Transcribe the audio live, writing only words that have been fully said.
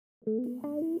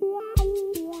Welcome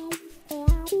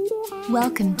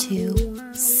to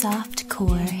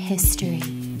Softcore History.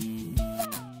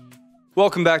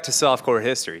 Welcome back to Softcore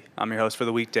History. I'm your host for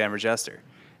the week, Dan Regester.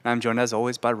 And I'm joined as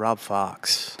always by Rob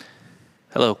Fox.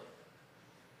 Hello.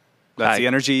 That's Hi. the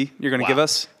energy you're going to give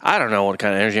us? I don't know what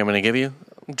kind of energy I'm going to give you.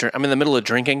 I'm in the middle of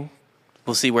drinking.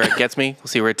 We'll see where it gets me. We'll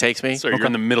see where it takes me. So you're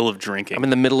in the middle of drinking. I'm in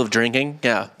the middle of drinking.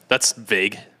 Yeah. That's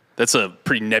vague. That's a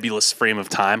pretty nebulous frame of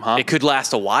time, huh? It could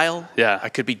last a while. Yeah. I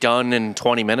could be done in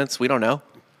 20 minutes. We don't know.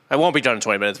 I won't be done in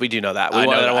 20 minutes. We do know that. I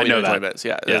know I won't be that. done in 20 minutes.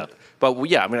 Yeah. Yeah. But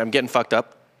yeah, I mean, I'm getting fucked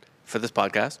up for this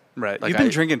podcast. Right. Like You've been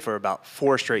drinking for about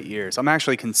 4 straight years. I'm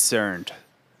actually concerned.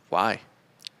 Why?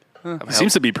 He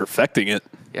seems to be perfecting it.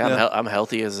 Yeah, I'm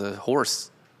healthy as a horse.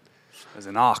 As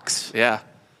an ox. Yeah.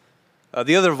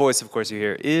 The other voice, of course, you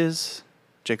hear is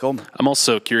Jake Ullman. I'm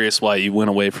also curious why you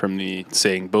went away from the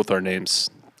saying both our names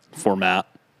format,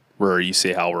 where you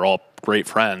say how we're all great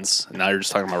friends, and now you're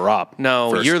just talking about Rob.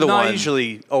 No, first. you're the one. I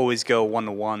usually always go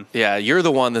 1-to-1. Yeah, you're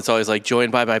the one that's always like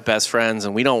joined by my best friends,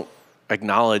 and we don't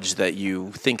acknowledge that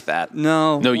you think that.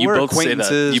 No, you we're both say that.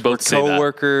 acquaintances, You both we're say that.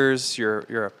 coworkers.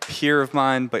 You're a peer of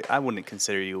mine, but I wouldn't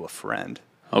consider you a friend.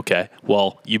 Okay,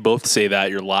 well, you both say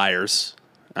that. You're liars.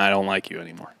 I don't like you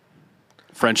anymore.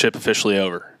 Friendship officially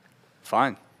over.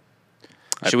 Fine.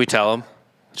 Should we tell him?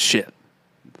 Shit.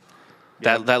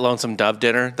 That Lonesome Dove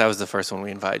dinner, that was the first one we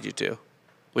invited you to.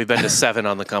 We've been to 7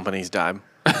 on the company's dime.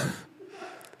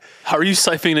 How are you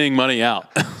siphoning money out?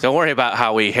 Don't worry about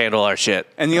how we handle our shit.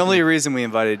 And the only reason we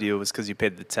invited you was because you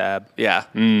paid the tab. Yeah.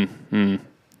 Wife's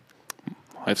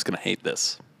going to hate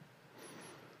this.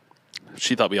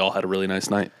 She thought we all had a really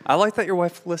nice night. I like that your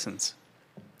wife listens.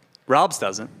 Rob's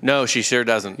doesn't. No, she sure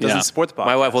doesn't. Doesn't support the podcast.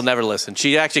 My wife will never listen.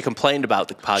 She actually complained about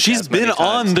the podcast. She's been many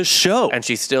times, on the show. and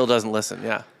she still doesn't listen.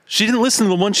 Yeah. She didn't listen to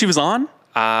the one she was on?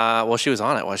 Well, she was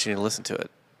on it. Why she didn't listen to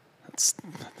it?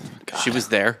 She was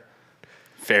there.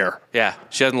 Fair. Yeah,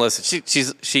 she doesn't listen.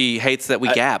 She hates that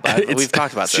we gab. We've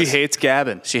talked about this. She hates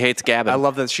gabbing. She hates gabbing. I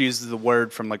love that she uses the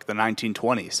word from like the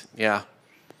 1920s. Yeah.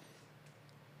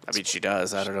 I mean, she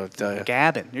does. I don't know what to tell you.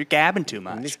 Gabbing. You're gabbing too You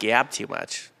much. just gab too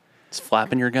much. It's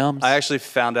flapping your gums. I actually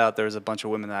found out there was a bunch of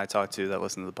women that I talked to that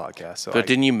listen to the podcast. So But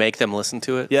didn't you make them listen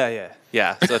to it? Yeah.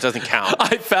 Yeah, so it doesn't count.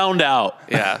 I found out.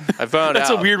 Yeah, I found That's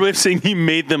out. a weird way of saying you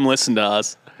made them listen to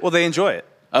us. Well, they enjoy it.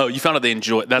 Oh, you found out they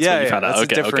enjoy it. That's what you found out.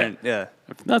 That's Okay, a different, okay. Yeah.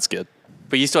 That's good.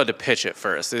 But you still had to pitch it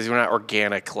first. These were not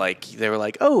organic. Like they were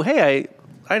like, "Oh, hey,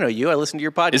 I know you. I listened to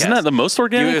your podcast." Isn't that the most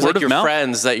organic? It was Word like of your mouth?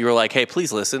 friends that you were like, "Hey,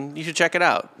 please listen. You should check it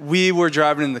out." We were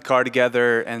driving in the car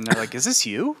together, and they're like, "Is this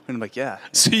you?" And I'm like, "Yeah."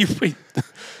 So you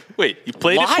wait, you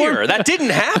played it for Liar! them? That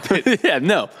didn't happen. Yeah,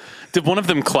 no. Did one of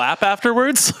them clap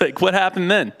afterwards? Like, what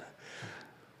happened then?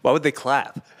 Why would they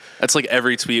clap? That's like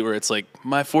every tweet where it's like,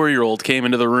 my 4-year-old came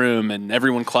into the room and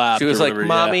everyone clapped. She was or like, whatever.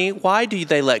 "Mommy, Yeah. why do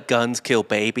they let guns kill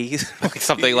babies?" Like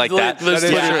something like that. Those That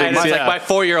is Twitter true. And things, it's yeah. like my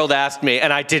 4-year-old asked me,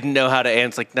 and I didn't know how to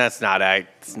answer. Like, that's not.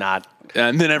 It's not.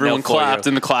 And then everyone No 4-year-old. clapped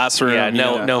in the classroom. Yeah, you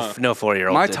know. no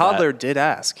 4-year-old. My did toddler that. did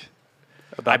ask.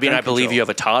 About I mean, gun I believe control. you have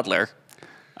a toddler.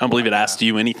 I don't believe it asked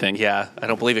you anything. Yeah, I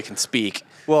don't believe it can speak.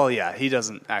 Well, yeah, he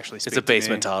doesn't actually speak It's a to me.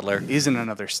 basement toddler. He's in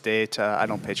another state. I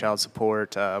don't pay child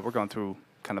support. We're going through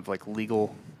kind of like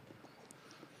legal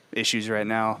issues right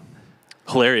now.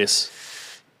 Hilarious.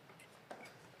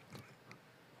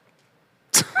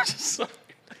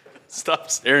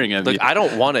 Stop staring at me. Look, I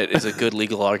don't want it is a good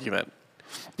legal argument.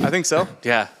 I think so.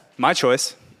 Yeah. My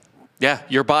choice. Yeah,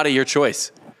 your body, your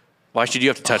choice. Why should you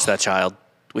have to touch that child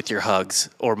with your hugs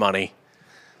or money?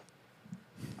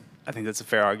 I think that's a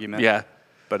fair argument. Yeah.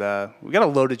 But we got a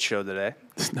loaded show today.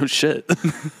 No shit.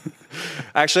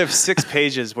 I actually have 6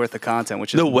 pages worth of content,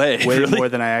 which is No way, way really? more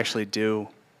than I actually do.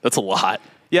 That's a lot.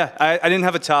 Yeah, I didn't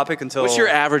have a topic until. What's your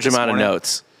average this amount morning. of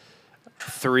notes?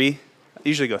 3. I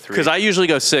usually go 3. Because I usually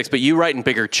go 6, but you write in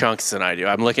bigger chunks than I do.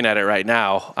 I'm looking at it right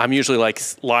now. I'm usually like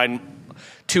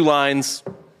 2 lines,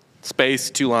 space,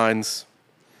 2 lines.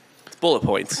 It's bullet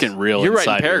points. It's getting real You're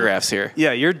writing inside here. paragraphs here.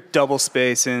 Yeah, you're double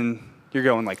spacing. You're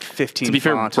going like 15 To be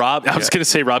fair, font. Rob, I was going to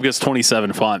say Rob goes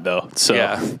 27 font, though. So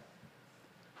Yeah.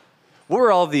 What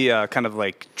were all the kind of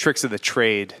like tricks of the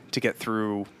trade to get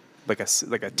through like a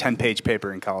 10-page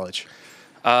paper in college?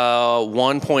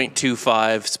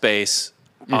 1.25 space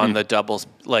on the doubles,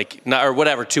 like, not, or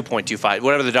whatever, 2.25,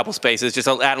 whatever the double space is, just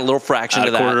add a little fraction add to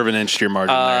a that. quarter of an inch to your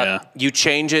margin there, yeah. You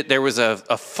change it. There was a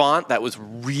font that was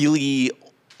really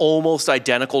almost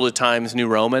identical to Times New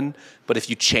Roman, but if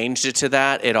you changed it to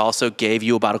that, it also gave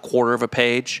you about a quarter of a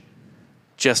page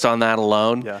just on that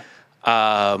alone. Yeah.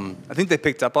 I think they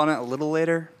picked up on it a little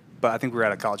later, but I think we were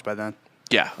out of college by then.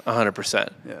 Yeah, 100%.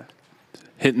 Yeah.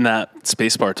 Hitting that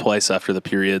space bar twice after the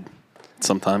period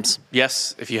sometimes.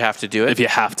 Yes, if you have to do it. If you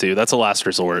have to. That's a last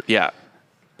resort. Yeah.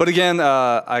 But again,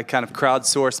 I kind of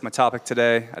crowdsourced my topic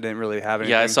today. I didn't really have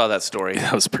anything. Yeah, I saw that story.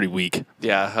 That was pretty weak.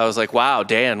 Yeah, I was like, wow,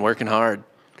 Dan, working hard.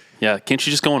 Yeah, can't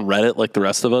you just go on Reddit like the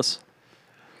rest of us?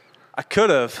 I could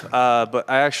have, but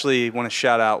I actually want to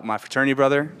shout out my fraternity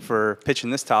brother for pitching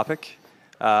this topic.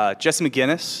 Jesse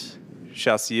McGinnis,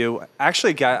 shouts to you.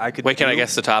 Actually, a guy I could. Wait, can I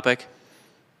guess the topic?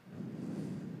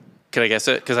 Can I guess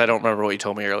it? Because I don't remember what you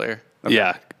told me earlier. Okay.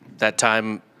 Yeah. That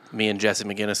time me and Jesse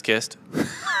McGinnis kissed.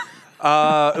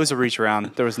 It was a reach around.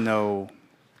 There was no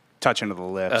touching of the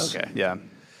lips. Okay. Yeah.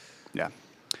 Yeah.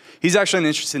 He's actually an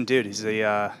interesting dude. He's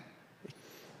a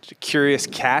curious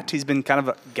cat. He's been kind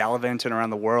of gallivanting around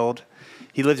the world.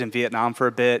 He lived in Vietnam for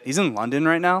a bit. He's in London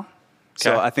right now.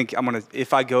 So Okay. I think I'm going to,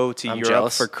 if I go to Europe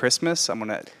jealous. for Christmas, I'm going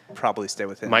to probably stay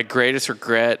with him. My greatest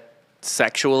regret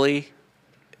sexually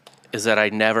is that I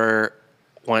never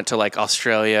went to like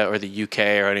Australia or the UK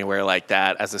or anywhere like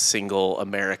that as a single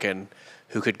American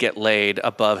who could get laid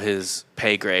above his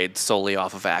pay grade solely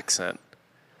off of accent.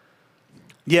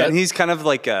 Yeah, That- and he's kind of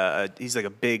like he's like a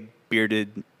big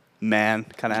bearded man,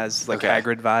 kind of has like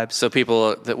Hagrid vibes. So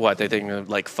people, they think of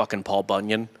like fucking Paul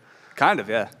Bunyan, Kind of,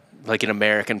 yeah. like an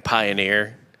American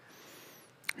pioneer.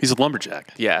 He's a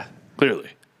lumberjack, Yeah, clearly.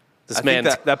 this I think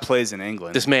man's that plays in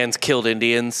England. this man's killed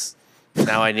Indians.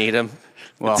 Now I need him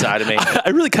inside of me. I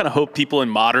really kind of hope people in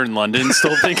modern London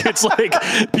still think it's like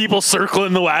people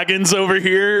circling the wagons over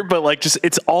here, but like just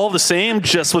it's all the same,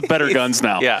 just with better guns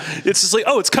now. Yeah. It's just like,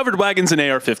 oh, it's covered wagons and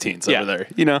AR-15s Yeah. over there,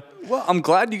 you know? Well, I'm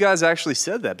glad you guys actually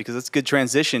said that because it's a good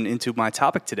transition into my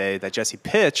topic today that Jesse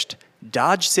pitched,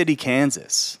 Dodge City,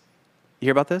 Kansas. You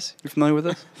hear about this? You familiar with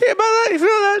this? Yeah, but you feel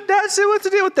that Dodge City? What's the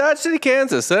deal with Dodge City,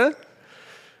 Kansas, huh?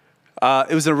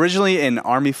 It was originally an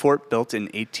army fort built in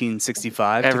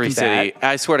 1865 Every to combat. city,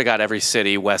 I swear to God, every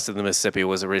city west of the Mississippi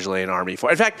was originally an army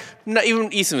fort. In fact, not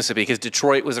even east of Mississippi, because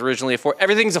Detroit was originally a fort.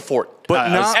 Everything's a fort. But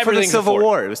not for the everything's a Civil fort.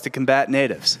 War. It was to combat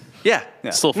natives. Yeah.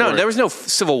 Still No, fort. there was no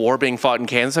Civil War being fought in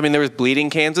Kansas. I mean, there was bleeding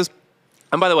Kansas.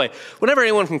 And by the way, whenever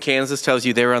anyone from Kansas tells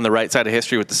you they were on the right side of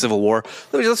history with the Civil War,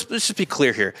 let's just be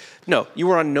clear here. No, you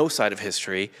were on no side of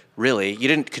history, really. You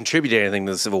didn't contribute anything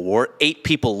to the Civil War. 8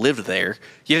 people lived there.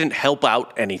 You didn't help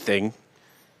out anything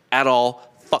at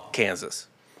all. Fuck Kansas.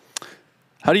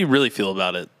 How do you really feel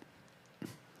about it?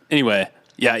 Anyway,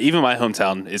 yeah, even my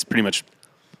hometown is pretty much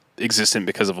existent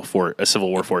because of a Civil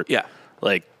War fort. Yeah.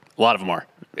 Like, a lot of them are.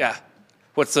 Yeah.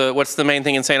 What's the main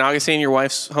thing in St. Augustine, your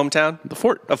wife's hometown? The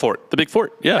fort. A fort. The big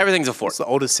fort, yeah. Everything's a fort. It's the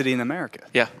oldest city in America,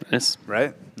 Yeah. It's,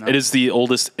 right? No. It is the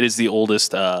oldest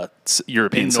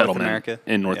European In North settlement America?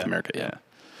 in North Yeah. America, yeah.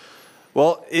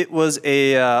 Well, it was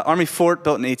a army fort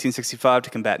built in 1865 to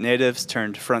combat natives,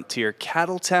 turned frontier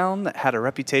cattle town that had a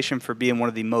reputation for being one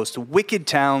of the most wicked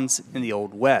towns in the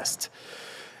Old West.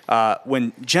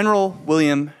 When General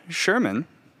William Sherman,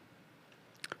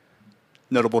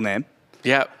 notable name,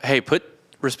 Yeah. Hey,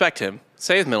 respect him.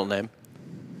 Say his middle name.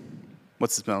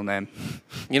 what's his middle name?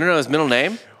 You don't know his middle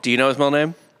name? Do you know his middle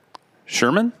name?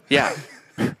 Sherman? Yeah.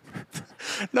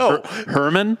 No,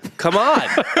 Herman? Come on.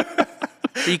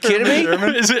 Are you kidding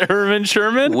me? Is it Herman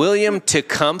Sherman? William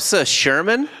Tecumseh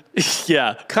Sherman?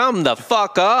 Yeah. Come the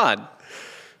fuck on.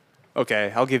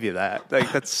 okay, I'll give you that.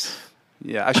 Like that's,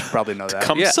 yeah, I should probably know that.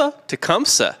 Tecumseh? Yeah.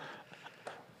 Tecumseh.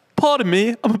 Pardon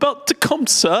me, I'm about to come,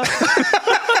 sir.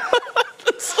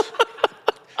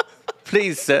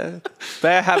 Please, sir.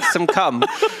 May I have some cum?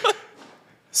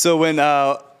 So when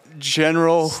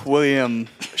General William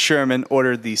Sherman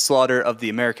ordered the slaughter of the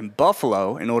American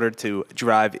buffalo in order to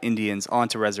drive Indians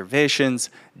onto reservations,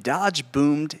 Dodge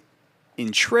boomed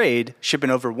in trade, shipping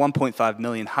over 1.5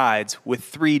 million hides with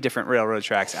 3 different railroad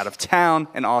tracks out of town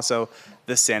and also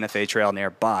the Santa Fe Trail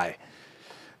nearby.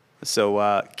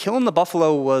 So killing the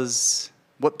buffalo was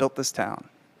what built this town.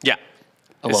 Yeah.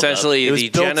 love Essentially, that. It was the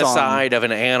built genocide of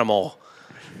an animal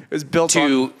It was built To-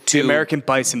 on to the American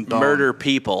bison bone. murder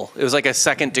people. It was like a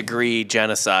second-degree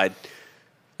genocide.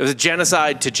 It was a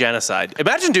genocide to genocide.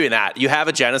 Imagine doing that. You have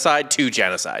a genocide to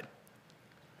genocide.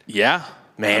 Yeah.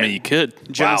 Man. I mean, you could.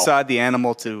 Genocide the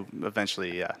animal to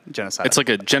eventually genocide. It's like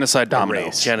a genocide domino.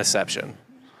 race. Genoception.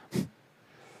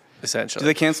 Essentially. Do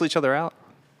they cancel each other out?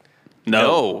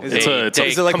 No, Is It's they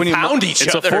is it like when you compound mu- each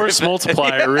It's a other. force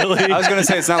multiplier, really. I was going to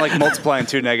say it's not like multiplying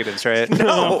 2 negatives, right?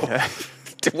 No. Okay.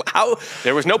 How?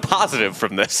 There was no positive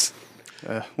from this.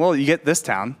 Well, you get this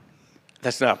town.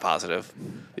 That's not positive.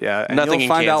 Yeah, and Nothing you'll in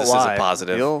find Kansas out is a why.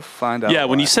 positive. You'll find out. Yeah,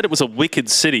 when why. you said it was a wicked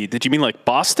city, did you mean like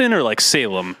Boston or like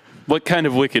Salem? What kind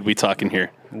of wicked we talking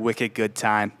here? wicked good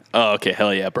time. Oh, okay.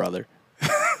 Hell yeah, brother.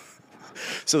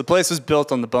 So the place was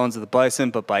built on the bones of the bison,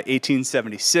 but by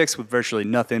 1876, with virtually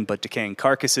nothing but decaying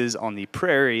carcasses on the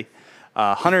prairie,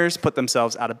 hunters put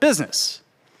themselves out of business.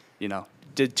 You know,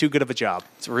 did too good of a job.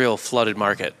 It's a real flooded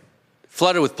market.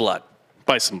 Flooded with blood.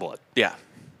 Bison blood. Yeah.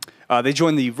 They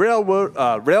joined the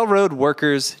railroad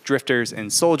workers, drifters,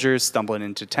 and soldiers, stumbling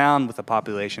into town with a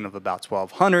population of about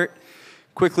 1,200,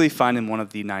 quickly finding one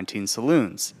of the 19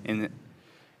 saloons.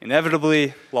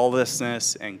 Inevitably,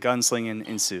 lawlessness and gunslinging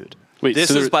ensued. Wait, This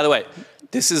is, by the way,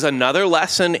 this is another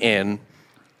lesson in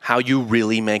how you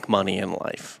really make money in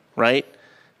life, right?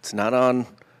 It's not on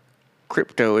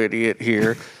crypto idiot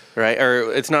here, right?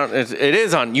 Or it's not, it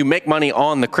is on, you make money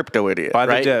on the crypto idiot, Buy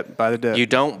the right? dip, buy the dip. You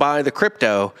don't buy the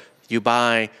crypto, you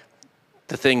buy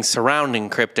the things surrounding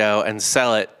crypto and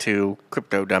sell it to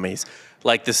crypto dummies.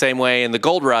 Like the same way in the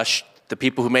gold rush, the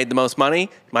people who made the most money, you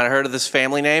might have heard of this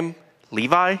family name,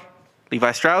 Levi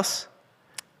Strauss.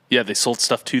 Yeah, they sold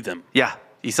stuff to them. Yeah,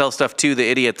 you sell stuff to the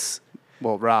idiots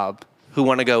Well, Rob. who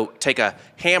want to go take a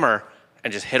hammer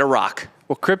and just hit a rock.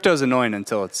 Well, crypto's annoying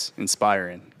until it's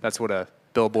inspiring. That's what a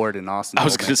billboard in Austin I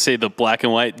was told going me. to say the black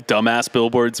and white dumbass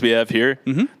billboards we have here.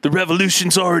 Mm-hmm. The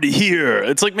revolution's already here.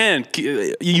 It's like, man,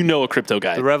 you know a crypto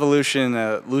guy. The revolution,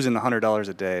 losing $100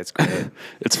 a day. It's great.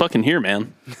 It's fucking here,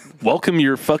 man. Welcome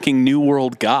your fucking new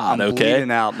world god, I'm okay?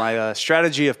 bleeding out. My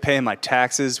strategy of paying my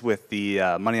taxes with the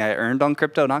money I earned on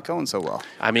crypto not going so well.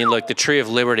 I mean, look, the tree of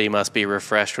liberty must be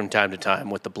refreshed from time to time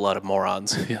with the blood of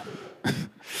morons. Yeah.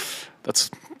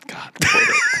 That's, God.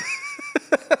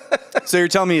 So you're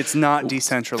telling me it's not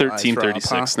decentralized?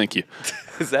 1336, Rob, huh? thank you.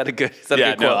 Is that a good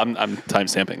Yeah, quote? no, I'm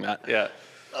timestamping that. Yeah.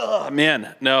 Oh,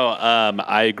 man, no,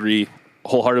 I agree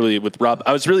wholeheartedly with Rob.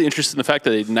 I was really interested in the fact that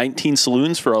they had 19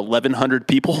 saloons for 1,100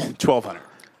 people. 1,200.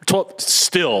 12,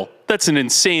 still, that's an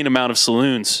insane amount of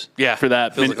saloons. Yeah, for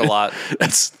that. feels like a lot.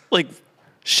 That's like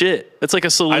shit. That's like a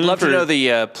saloon. I'd love for, to know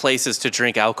the places to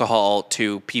drink alcohol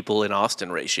to people in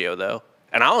Austin ratio, though.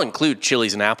 And I'll include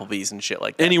Chili's and Applebee's and shit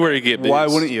like that. anywhere to get booze. Why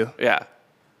wouldn't you? Yeah.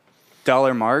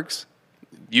 Dollar Marks?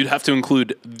 You'd have to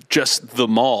include just the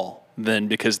mall then,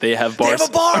 because they have bars. They have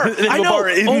a bar. They have I a know. bar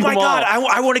in Oh the my mall. God.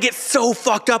 I want to get so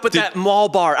fucked up at that mall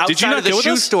bar outside did you not of the go with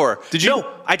shoe us? store. Did you?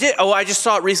 No, I did. Oh, I just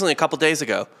saw it recently a couple days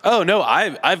ago. Oh no,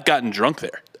 I've gotten drunk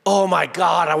there. Oh my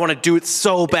God. I want to do it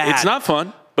so bad. It's not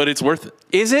fun, but it's worth it.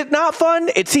 Is it not fun?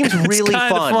 It seems really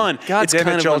kind fun. of fun. God it's damn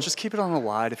kind it, of Joel. fun. Just keep it on the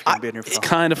wide if you're going to be on your phone. It's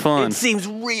kind of fun. It seems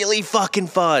really fucking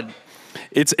fun.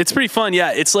 It's pretty fun.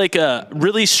 Yeah, it's like a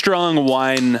really strong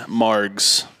wine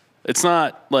margs. It's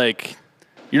not like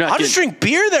you're not. I'll just drink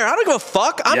beer there. I don't give a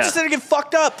fuck. I'm Yeah. just there to get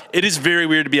fucked up. It is very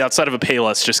weird to be outside of a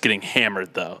Payless just getting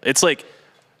hammered, though. It's like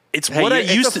it's Hey, what I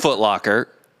it's used a to. Foot Locker,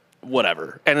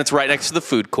 Whatever. and it's right next to the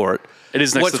food court. It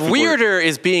is next What's to the food court. weirder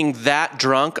is being that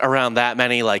drunk around that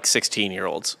many like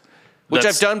 16-year-olds, which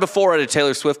That's- I've done before at a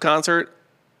Taylor Swift concert.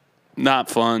 Not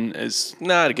fun. Is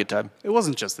Not a good time. It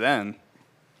wasn't just then.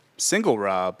 Single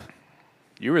Rob,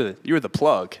 you were the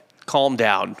plug. Calm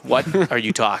down. What are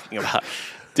you talking about?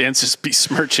 Dan's just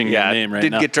besmirching your name right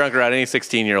didn't now. get drunk around any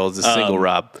 16-year-olds. A single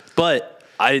Rob. But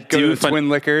I Go do to the Twin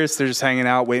Liquors. They're just hanging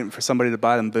out, waiting for somebody to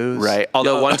buy them booze. Right.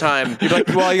 Although one time, Like,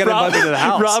 well, you got to invite me to the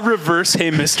house. Rob reverse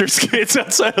hey Mr. Skates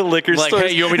outside a liquor like, store.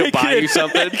 hey, you want me to buy you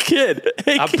something? Hey kid.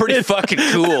 Hey, I'm kid. pretty fucking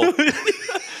cool.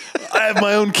 I have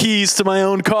my own keys to my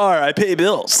own car. I pay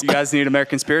bills. You guys need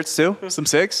American Spirits too? Some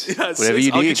cigs? Whatever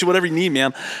you I'll need. get you whatever you need,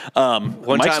 man.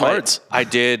 One Mike's time Hards. I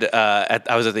did,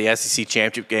 I was at the SEC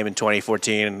championship game in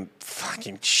 2014 and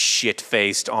fucking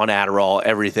shit-faced on Adderall,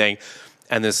 everything.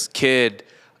 And this kid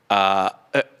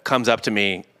comes up to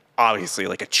me, obviously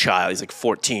like a child. He's like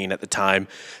 14 at the time.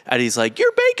 And he's like,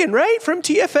 "You're Bacon, right? From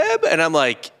TFM?" And I'm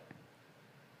like,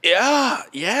 yeah.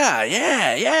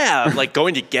 I'm like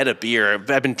going to get a beer.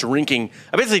 I've been drinking.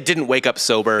 I basically didn't wake up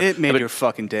sober. It made I've been- your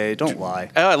fucking day. Don't lie.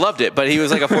 Oh, I loved it, but he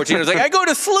was like a 14. I was like, I go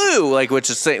to SLU, like,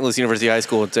 which is St. Louis University High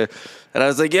School, and I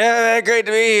was like, yeah, man, great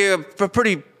to be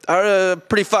here.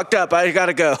 Pretty fucked up. I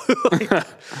gotta go.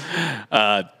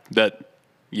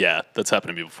 That's happened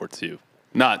to me before too.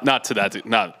 Not to that.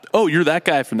 Not you're that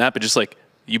guy from that, but just like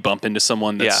you bump into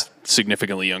someone that's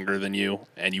significantly younger than you,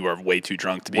 and you are way too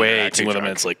drunk to be Way interacting too with them. And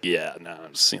drunk. it's like, yeah, no,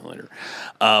 I'm just seeing you later.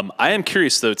 I am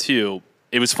curious though too.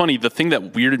 It was funny. The thing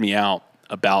that weirded me out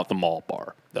about the mall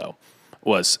bar though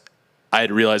was I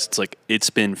had realized it's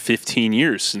been 15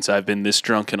 years since I've been this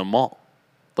drunk in a mall.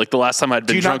 Like the last time I'd been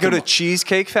Do you not drunk go in a to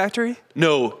Cheesecake Factory?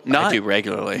 No, not I do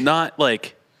regularly. Not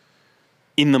like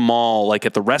in the mall, like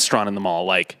at the restaurant in the mall,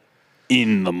 like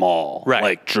in the mall, Right.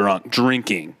 Like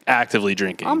drinking, actively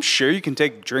drinking. I'm sure you can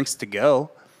take drinks to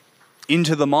go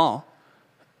into the mall.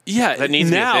 Yeah, That needs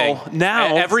to be a thing.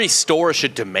 Now, Every store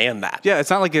should demand that. Yeah, it's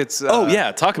not like it's. oh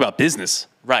yeah, talk about business.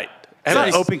 Right. It's not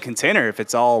an open container if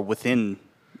it's all within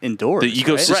indoors. The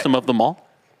ecosystem Right. of the mall.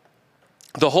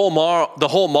 The whole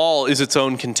mall is its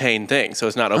own contained thing, so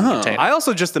it's not open container. I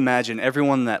also just imagine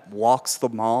everyone that walks the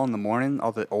mall in the morning,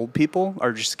 all the old people,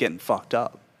 are just getting fucked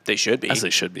up. They should be. As they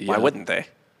should be, Why yeah. wouldn't they?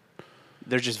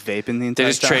 They're just vaping the entire They're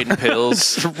just time. trading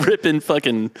pills, Ripping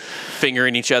fucking.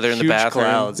 fingering each other in the Huge bathroom.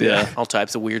 clouds, yeah. All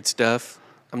types of weird stuff.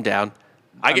 I'm down.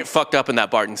 I get fucked up in that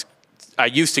Barton's. I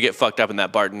used to get fucked up in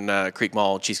that Barton Creek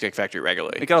Mall Cheesecake Factory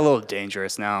regularly. It got a little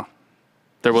dangerous now.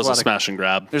 There was a a lot of- smash and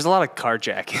grab. There's a lot of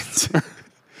carjackings.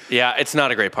 Yeah, it's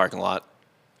not a great parking lot.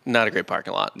 Not a great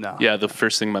parking lot. No. Yeah, the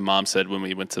first thing my mom said when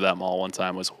we went to that mall one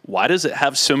time was, "Why does it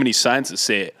have so many signs that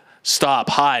say stop,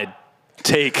 hide,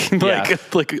 take, Yeah.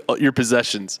 like your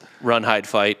possessions?" Run, hide,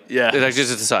 fight. Yeah. That's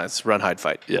just the signs. Run, hide,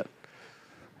 fight. Yeah.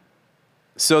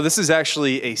 So this is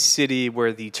actually a city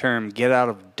where the term "get out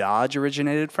of Dodge"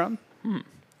 originated from.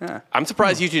 I'm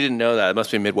surprised you two didn't know that. It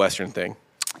must be a Midwestern thing.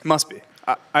 It must be.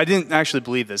 I didn't actually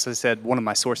believe this. I said one of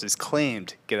my sources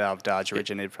claimed "get out of Dodge"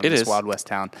 originated from It this is. Wild West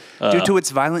town due to its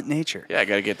violent nature. Yeah, I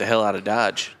got to get the hell out of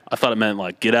Dodge. I thought it meant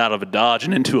like get out of a Dodge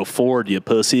and into a Ford, you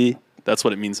pussy. That's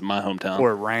what it means in my hometown.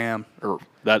 Or a Ram. Or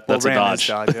that's Well, a Ram Dodge. is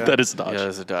Dodge, yeah. That is a Dodge. Yeah,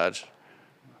 there's a Dodge.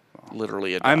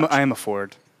 Literally a Dodge. I am a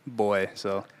Ford boy,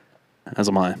 so As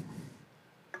am I.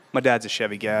 my dad's a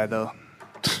Chevy guy though.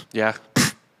 Yeah.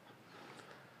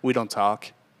 We don't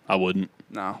talk. I wouldn't.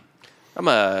 No. I'm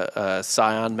a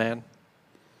Scion man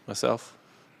myself.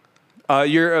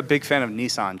 You're a big fan of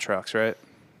Nissan trucks, right?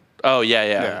 Oh, yeah.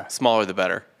 Yeah. Smaller the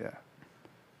better. Yeah.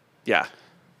 Yeah.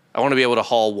 I want to be able to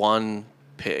haul one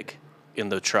pig in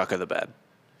the truck of the bed.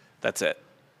 That's it.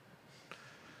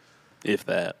 If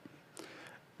that.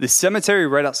 The cemetery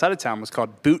right outside of town was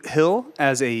called Boot Hill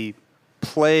as a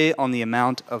play on the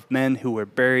amount of men who were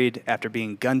buried after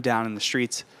being gunned down in the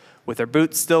streets with their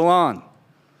boots still on.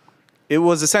 It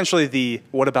was essentially the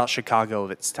 "What About Chicago"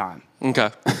 of its time. Okay.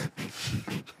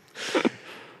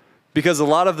 Because a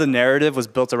lot of the narrative was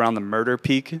built around the murder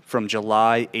peak from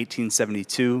July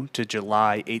 1872 to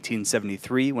July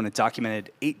 1873 when it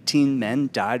documented 18 men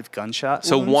died of gunshot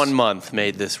So wounds. 1 month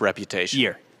made this reputation.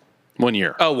 year. 1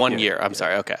 year. Oh, 1 year. I'm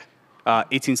sorry. Okay.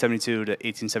 1872 to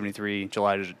 1873,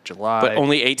 July to July. But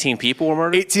only 18 people were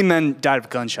murdered? 18 men died of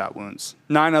gunshot wounds.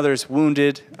 9 others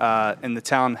wounded, and the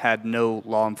town had no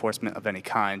law enforcement of any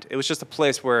kind. It was just a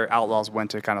place where outlaws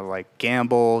went to kind of like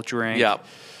gamble, drink. Yeah.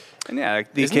 And yeah,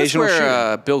 like the Isn't this occasional shooting.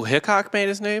 where Bill Hickok made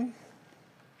his name?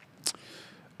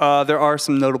 There are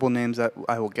some notable names that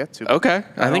I will get to. Okay.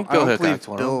 I think Bill don't believe Hickok's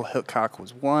one of Bill Hickok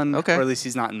was one. Okay. Or at least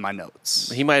he's not in my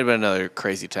notes. He might have been another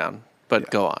crazy town,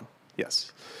 but go on.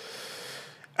 Yes.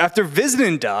 After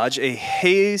visiting Dodge, a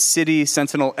Hays City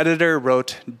Sentinel editor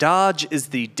wrote, "Dodge is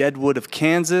the Deadwood of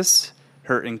Kansas.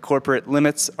 Her incorporate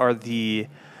limits are the..."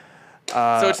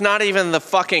 So it's not even the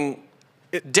fucking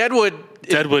Deadwood.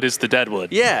 Deadwood is the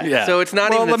Deadwood. Yeah. Yeah. So it's not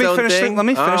Well, even let its me own finish thing. Let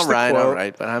me finish all the right, quote. all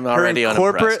right. But I'm already Her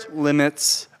unimpressed. incorporate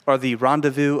limits are the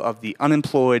rendezvous of the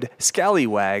unemployed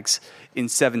scallywags in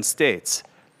 7 states.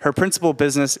 Her principal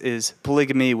business is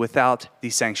polygamy without the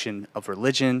sanction of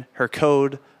religion. Her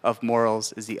code of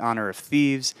morals is the honor of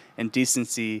thieves, and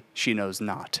decency she knows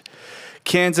not.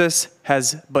 Kansas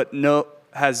has but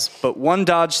one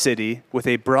Dodge City with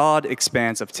a broad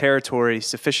expanse of territory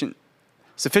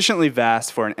sufficiently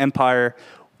vast for an empire.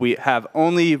 We have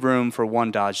only room for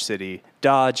one Dodge City.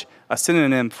 Dodge, a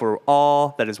synonym for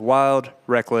all that is wild,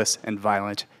 reckless, and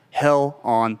violent. Hell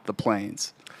on the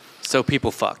plains. So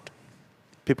people fucked.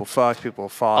 People fucked, people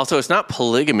fought. Also, it's not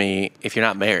polygamy if you're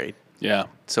not married. Yeah.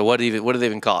 So what do they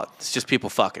even call it? It's just people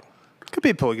fucking. Could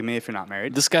be polygamy if you're not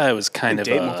married. This guy was kind You of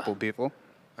date multiple people.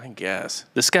 I guess.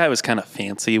 This guy was kind of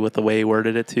fancy with the way he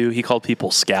worded it too. He called people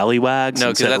scallywags No,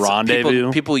 and because said that's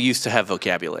rendezvous. people used to have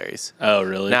vocabularies. Oh,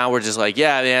 really? Now we're just like,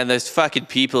 yeah, man, those fucking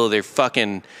people, they're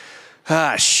fucking,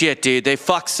 shit, dude. They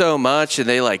fuck so much and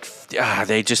they like,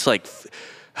 they just like,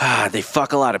 they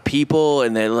fuck a lot of people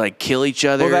and they like kill each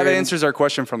other. Well, that and- answers our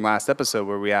question from last episode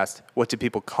where we asked, what do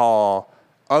people call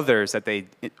others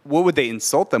what would they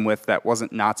insult them with that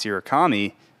wasn't Nazi or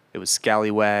commie? It was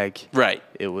scallywag. Right.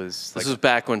 It was like, This was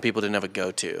back when people didn't have a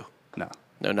go-to. no.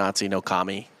 No Nazi, no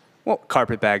commie. Well,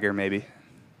 carpetbagger maybe.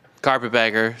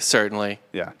 Carpetbagger, certainly.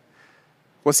 Yeah.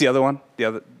 What's the other one?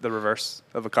 The reverse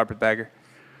of a carpetbagger?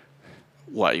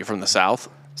 What, you're from the South?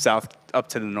 South up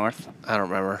to the north? I don't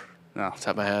remember. No. Off the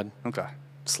top of my head. Okay.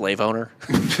 Slave owner?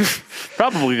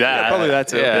 Probably that. Probably that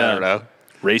too. Yeah, I don't know.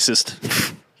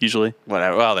 Racist, usually.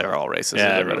 Whatever. Well, they were all racist.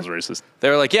 Yeah, They everyone were- was racist. They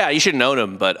were like, yeah, you shouldn't own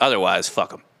them, but otherwise, fuck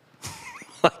them.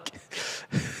 Like,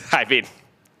 I mean,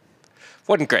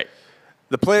 Wasn't great.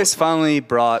 The place finally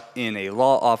brought in a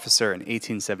law officer in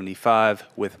 1875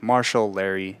 with Marshal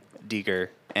Larry Deeger,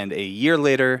 and a year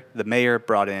later, the mayor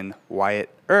brought in Wyatt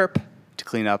Earp to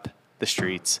clean up the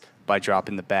streets by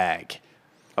dropping the bag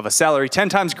of a salary 10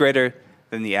 times greater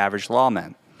than the average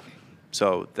lawman.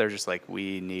 So they're just like,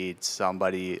 we need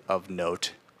somebody of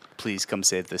note. Please come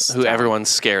save this Who town. everyone's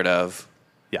scared of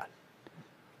Yeah.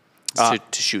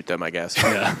 to shoot them, I guess.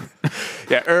 Yeah.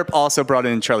 Yeah, Earp also brought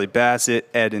in Charlie Bassett,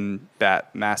 Ed and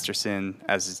Bat Masterson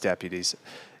as his deputies.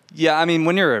 Yeah, I mean,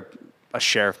 when you're a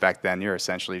sheriff back then, you're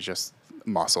essentially just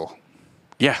muscle.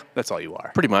 Yeah, That's all you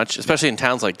are. pretty much, especially in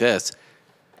towns like this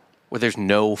where there's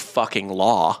no fucking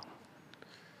law.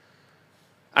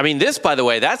 I mean, this, by the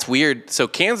way, that's weird. So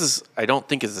Kansas, I don't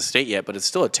think is a state yet, but it's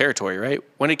still a territory, right?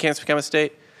 When did Kansas become a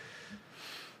state?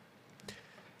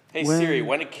 Hey, Siri,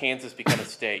 when did Kansas become a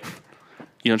state?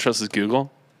 You don't trust his Google?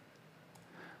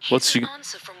 What's Here's your... an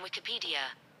answer from Wikipedia.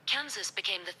 Kansas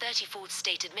became the 34th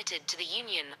state admitted to the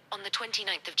Union on the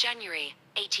 29th of January,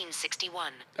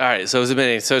 1861. All right, so it's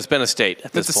been a state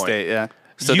at this It's a point. state, yeah.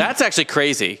 So that's actually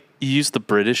crazy. You use the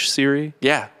British Siri?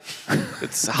 Yeah,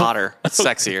 it's hotter, it's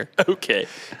sexier. Okay.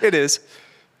 It is.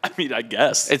 I mean, I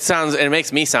guess. It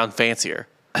makes me sound fancier.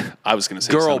 I was going to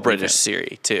say Girl something. British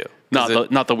Siri too.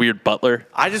 Not the weird butler.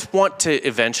 I just want to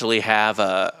eventually have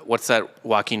what's that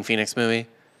Joaquin Phoenix movie?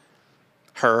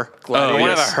 Her. I want to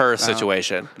have a her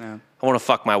situation. Yeah. I want to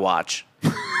fuck my watch.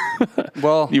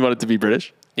 Well, You want it to be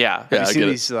British? Yeah. Yeah, have I you seen get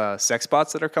it. these sex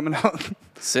bots that are coming out?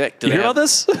 Sick. You hear about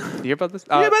this? You hear about this?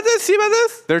 You hear about this? See about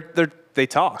this? They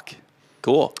talk.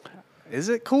 Cool. Is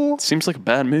it cool? Seems like a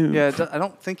bad move. Yeah, I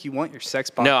don't think you want your sex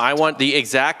bot. No, to I want talk. the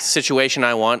exact situation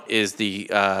I want is the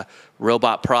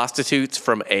robot prostitutes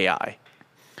from AI.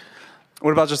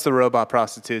 What about just the robot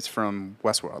prostitutes from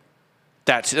Westworld?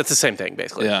 That's the same thing,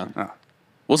 basically. Yeah. Oh.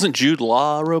 Wasn't Jude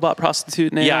Law a robot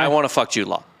prostitute name? Yeah, I want to fuck Jude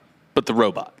Law, But the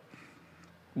robot.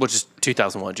 which is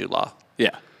 2001 Jude Law.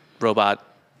 Yeah. Robot,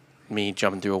 me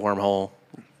jumping through a wormhole,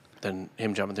 then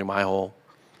him jumping through my hole.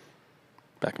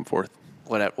 Back and forth.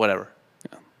 Whatever.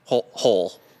 Yeah.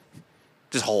 Hole.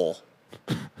 Just hole.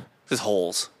 Just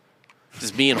holes.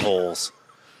 Just me and holes.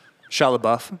 Shia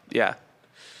LaBeouf. Yeah.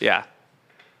 Yeah.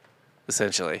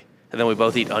 Essentially. And then we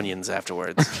both eat onions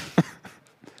afterwards.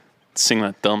 Sing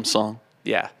that dumb song.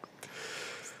 Yeah.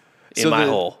 In my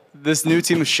hole. This new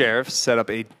team of sheriffs set up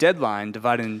a deadline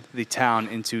dividing the town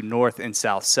into north and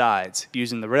south sides,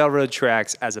 using the railroad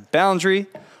tracks as a boundary.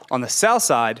 On the south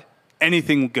side,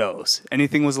 anything goes.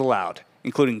 Anything was allowed,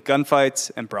 including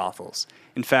gunfights and brothels.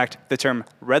 In fact, the term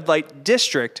red light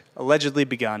district allegedly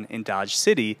begun in Dodge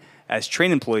City as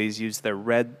train employees used their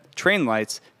red train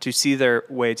lights to see their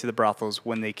way to the brothels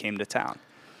when they came to town.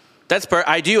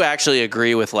 I do actually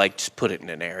agree with, like, just put it in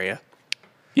an area.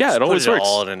 Yeah, Just it always put it works.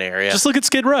 all in an area. Just look at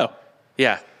Skid Row.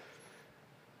 Yeah.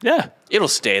 Yeah. It'll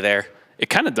stay there. It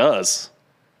kind of does.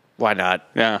 Why not?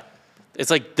 Yeah.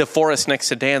 It's like the forest next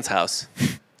to Dan's house.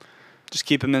 Just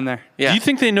keep them in there. Yeah. Do you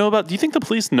think the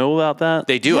police know about that?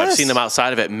 They do. I've Yes. seen them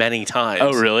outside of it many times.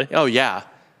 Oh, really? Oh, yeah.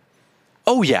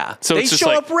 Oh, yeah. So they it's just show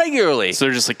like- up regularly. So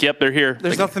they're just like, yep, they're here.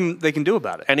 There's nothing they can do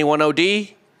about it. Anyone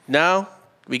OD? No?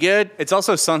 We good? It's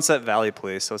also Sunset Valley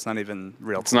Police, so it's not even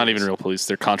real It's not even real police.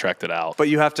 They're contracted out. But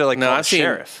you have to, like, No, call I've the seen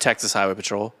sheriff. Texas Highway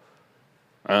Patrol.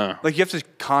 Like, you have to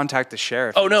contact the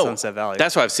sheriff Oh, in no. Sunset Valley.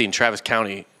 That's what I've seen. Travis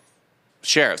County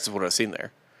sheriffs is what I've seen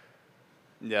there.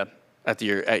 Yeah. At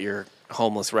your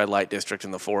homeless red light district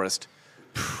in the forest.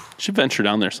 Should venture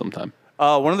down there sometime.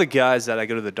 One of the guys that I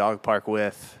go to the dog park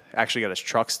with actually got his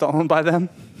truck stolen by them.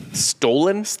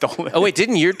 Stolen? Stolen. Oh, wait,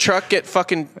 didn't your truck get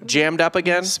fucking jammed up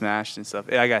again? Smashed and stuff.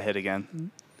 Yeah, I got hit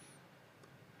again.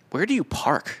 Where do you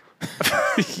park?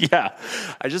 Yeah.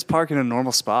 I just park in a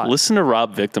normal spot. Listen to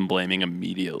Rob victim blaming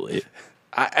immediately.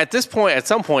 At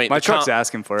some point, My the truck's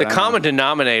asking for it. The I don't common know.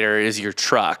 denominator is your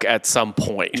truck at some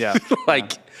point. Yeah.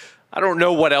 Like, I don't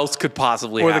know what else could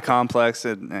possibly Or the happen. complex.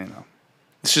 And.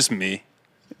 It's just me.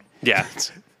 Yeah.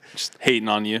 Just hating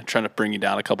on you, trying to bring you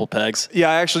down a couple pegs. Yeah,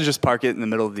 I actually just park it in the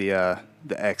middle of the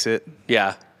exit,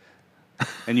 Yeah.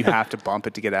 and you have to bump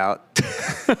it to get out.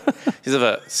 You have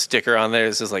a sticker on there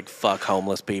that says, like, fuck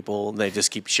homeless people. And they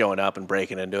just keep showing up and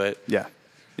breaking into it. Yeah.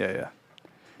 And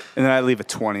then I leave a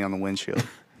 20 on the windshield.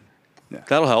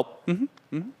 That'll help.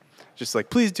 Just like,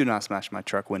 please do not smash my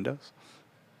truck windows.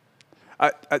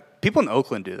 People in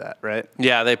Oakland do that, right?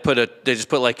 Yeah, they just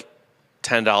put like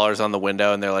 $10 on the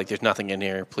window and they're like, there's nothing in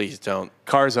here. Please don't.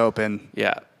 Cars open,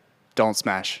 Yeah. don't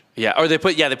smash. Yeah. Or they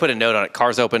put a note on it.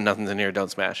 Cars open, nothing's in here,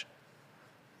 don't smash.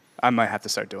 I might have to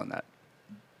start doing that.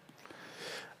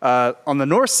 On the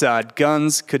north side,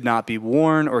 guns could not be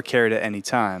worn or carried at any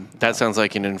time. That sounds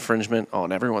like an infringement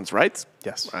on everyone's rights.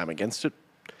 Yes. I'm against it.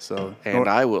 So, And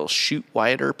I will shoot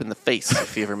Wyatt Earp in the face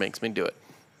if he ever makes me do it.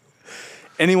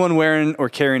 anyone wearing or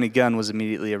carrying a gun was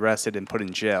immediately arrested and put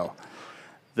in jail.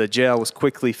 The jail was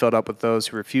quickly filled up with those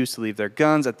who refused to leave their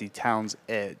guns at the town's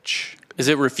edge. Is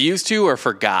it refused to or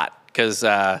forgot? Because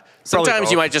sometimes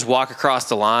both. you might just walk across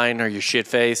the line or you're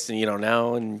shit-faced and you don't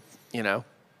know and, you know.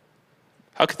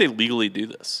 How could they legally do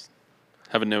this?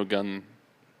 Have a no gun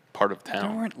part of There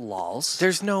town. weren't laws.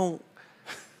 There's no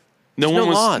No no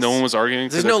one laws. was arguing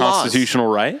for There's their no laws. constitutional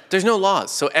right. There's no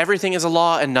laws. So everything is a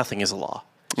law and nothing is a law.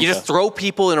 You just throw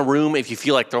people in a room if you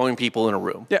feel like throwing people in a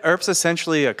room. Yeah, Earp's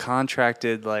essentially a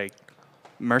contracted,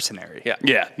 mercenary. Yeah.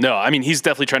 Yeah, no, I mean he's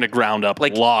definitely trying to ground up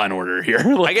Like- law and order here.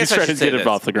 I guess he's I trying should to say get this. it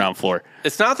off the ground floor.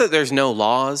 It's not that there's no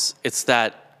laws. It's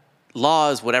that law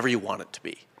is whatever you want it to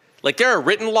be. Like there are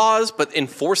written laws, but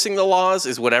enforcing the laws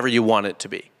is whatever you want it to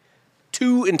be.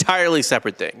 Two entirely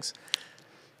separate things.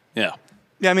 Yeah,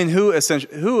 Yeah, I mean, who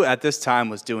at this time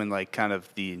was doing kind of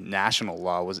the national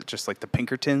law? Was it just the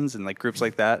Pinkertons and groups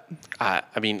like that? I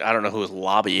mean, I don't know who was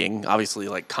lobbying. Obviously,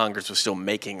 Congress was still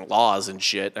making laws and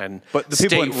shit, and But the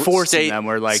people enforcing them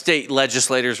were, state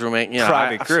legislators were making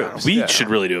private groups. we Yeah. should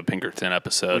really do a Pinkerton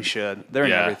episode. We should. They're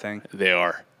in everything. They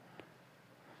are.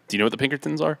 Do you know what the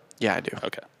Pinkertons are? Yeah, I do.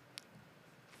 Okay,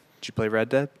 Did you play Red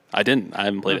Dead? I didn't. I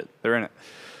haven't played it. They're in it.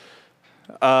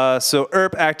 So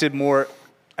Earp acted more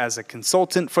as a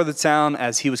consultant for the town,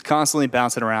 as he was constantly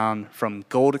bouncing around from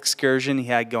gold excursion he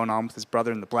had going on with his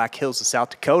brother in the Black Hills of South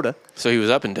Dakota. So he was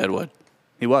up in Deadwood.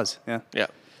 He was, yeah.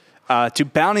 Yeah. To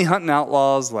bounty hunting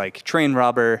outlaws like train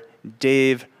robber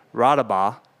Dave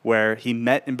Rodabaugh, where he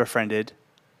met and befriended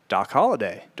Doc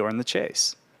Holliday during the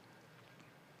chase.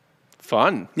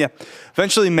 Fun. Yeah.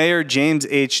 Eventually, Mayor James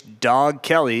H. Dog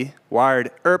Kelly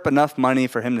wired Earp enough money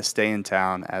for him to stay in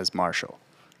town as marshal.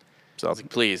 So,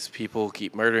 Please, people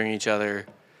keep murdering each other.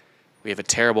 We have a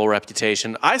terrible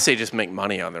reputation. I say just make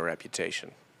money on the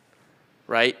reputation.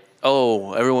 Right?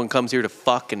 Oh, everyone comes here to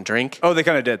fuck and drink? oh, they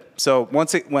kind of did. So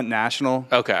once it went national,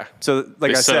 Okay. so They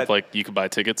I set said, up you could buy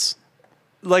tickets.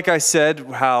 like I said,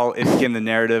 how it became the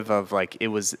narrative of it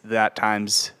was that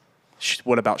time's.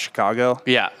 What about Chicago?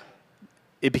 Yeah.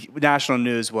 National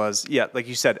news was, like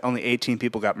you said, only 18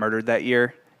 people got murdered that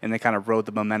year, and they kind of rode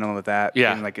the momentum of that.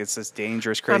 Yeah. being it's this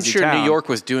dangerous, crazy I'm sure town. New York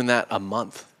was doing that a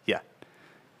month. Yeah,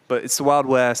 but it's the Wild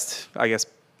West, I guess,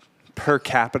 per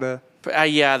capita.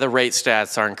 Yeah, the rate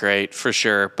stats aren't great for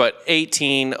sure, but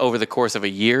 18 over the course of a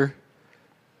year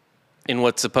in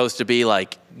what's supposed to be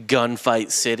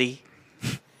gunfight city,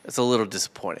 it's a little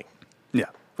disappointing. Yeah,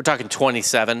 We're talking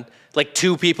 27.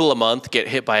 2 people a month get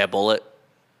hit by a bullet.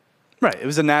 right. It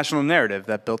was a national narrative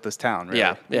that built this town. Really.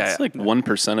 Yeah, yeah. It's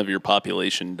 1% of your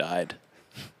population died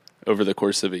over the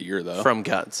course of a year, though. From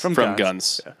guns. From From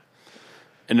guns. guns.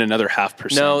 And another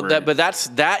 0.5%. No, were- but that's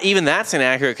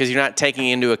inaccurate because you're not taking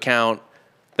into account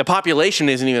the population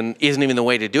isn't even the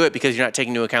way to do it because you're not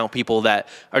taking into account people that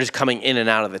are just coming in and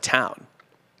out of the town.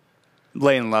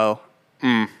 Laying low.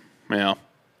 yeah.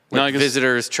 No, I guess,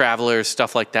 Visitors, travelers,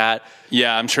 stuff like that.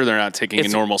 yeah, I'm sure they're not taking a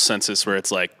It's- normal census where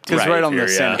it's It's right on the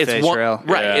Santa Fe It's one, Trail.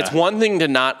 right. Yeah. It's one thing to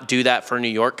not do that for New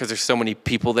York because there's so many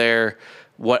people there,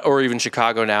 or even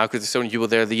Chicago now because there's so many people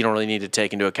there that you don't really need to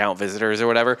take into account visitors or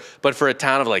whatever. But for a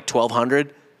town of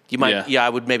 1,200, you might, I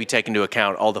would maybe take into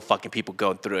account all the fucking people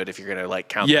going through it if you're gonna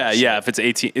count. Yeah, that yeah. shit. If it's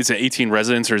 18, is it 18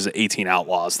 residents or is it 18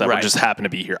 outlaws that would Right. just happen to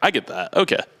be here? I get that.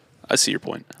 Okay, I see your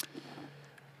point.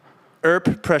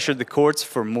 Earp pressured the courts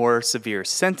for more severe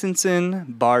sentencing,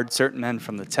 barred certain men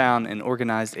from the town, and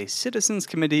organized a citizens'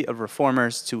 committee of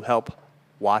reformers to help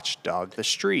watchdog the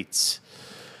streets.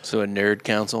 So a nerd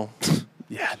council.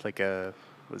 Yeah, a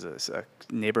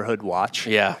neighborhood watch.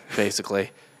 Yeah,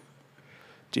 basically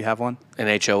Do you have one? an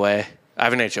HOA. I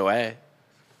have an HOA.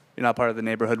 You're not part of the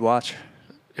neighborhood watch?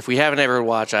 If we have a neighborhood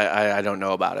watch, I don't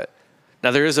know about it. Now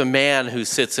there is a man who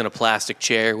sits in a plastic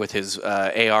chair with his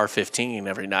AR-15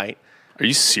 every night, Are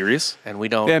you serious? and we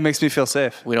don't. Yeah, it makes me feel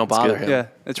safe. We don't bother him. Yeah,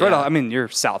 it's right Yeah. on. I mean, you're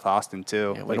South Austin,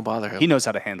 too. Yeah, we don't bother him. He knows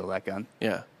how to handle that gun.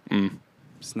 Yeah.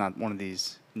 It's not one of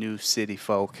these new city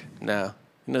folk. No.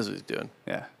 He knows what he's doing.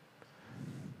 Yeah.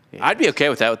 I'd be okay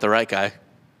with that with the right guy.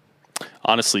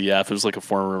 Honestly, yeah. If it was a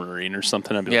former Marine or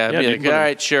something, I'd be Yeah, like, I'd be dude, like, all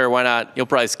right, sure, why not? You'll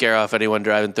probably scare off anyone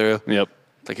driving through. Yep.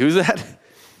 It's like, who's that?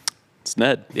 It's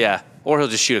Ned. Yeah. Or he'll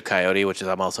just shoot a coyote, which is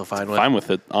I'm also fine with. Fine with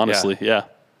it, honestly. Yeah.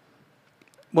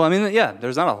 Well, I mean, yeah,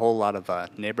 there's not a whole lot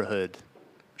of neighborhood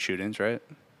shootings, right?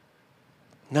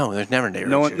 No, there's never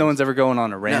neighborhood No one's ever going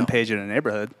on a rampage in a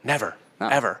neighborhood. Never. No.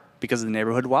 Ever. Because of the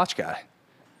neighborhood watch guy.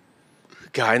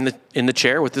 Guy in the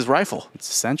chair with his rifle. It's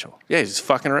essential. Yeah, he's just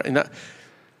fucking around.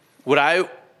 What I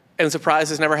am surprised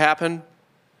has never happened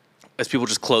is people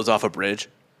just close off a bridge.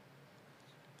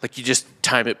 Like, you just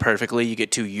time it perfectly. You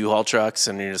get 2 U-Haul trucks,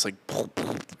 and you're just like,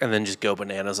 and then just go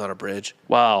bananas on a bridge.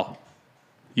 Wow.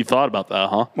 You thought about that,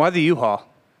 huh? Why the U-Haul?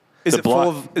 Is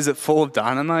block. it full of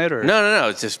dynamite or No.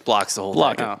 It just blocks the whole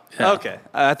Block thing. it. Oh, Yeah. okay.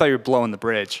 I thought you were blowing the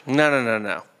bridge.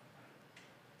 No.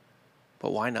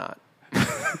 But why not?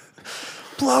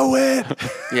 Blow it.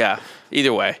 Yeah.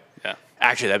 Either way. Yeah.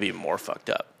 Actually, that'd be even more fucked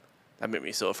up. That made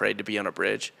me so afraid to be on a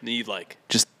bridge. You like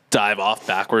just dive off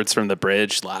backwards from the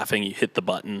bridge, laughing. You hit the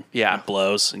button. Yeah. It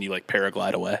blows, and you like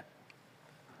paraglide away.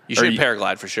 You should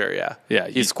paraglide for sure. Yeah. Yeah,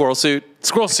 You squirrel suit.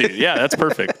 Squirrel suit. Yeah, that's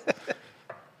perfect.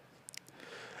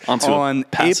 Onto On a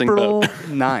passing April boat.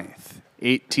 9th,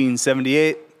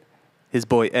 1878, his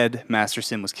boy Ed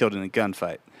Masterson was killed in a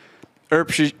gunfight.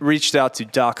 Earp reached out to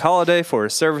Doc Holliday for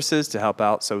his services to help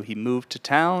out, so he moved to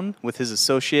town with his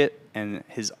associate and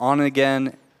his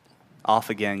on-again,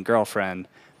 off-again girlfriend,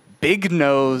 Big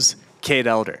Nose Kate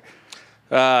Elder.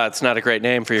 It's not a great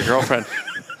name for your girlfriend.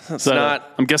 It's not.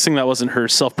 I'm guessing that wasn't her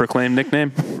self-proclaimed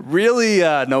nickname. Really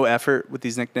no effort with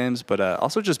these nicknames, but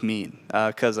also just mean.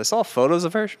 Because I saw photos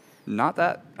of her, not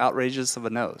that outrageous of a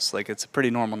nose. Like, it's a pretty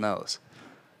normal nose.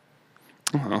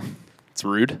 It's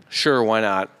rude. Sure, why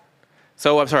not?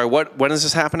 So, I'm sorry, when is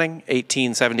this happening?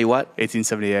 1870 what?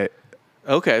 1878.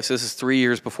 Okay, so this is 3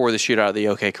 years before the shootout at the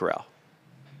OK Corral.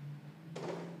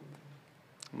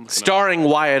 Starring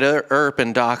Wyatt Earp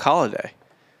and Doc Holliday.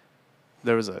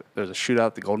 There was a shootout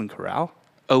at the Golden Corral?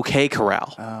 OK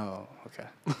Corral. Oh, okay.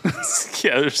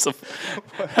 Yeah, there's some.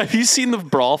 Have you seen the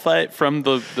brawl fight from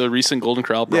the recent Golden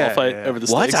Corral brawl Yeah, fight yeah. over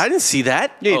the What? stakes? I didn't see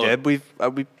that. Yeah, you Oh, did.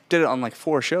 We did it on like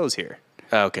 4 shows here.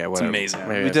 Okay, whatever. amazing.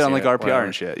 Maybe We I've did it on seen like it, RPR whatever.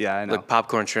 and shit. Yeah, I know. Look,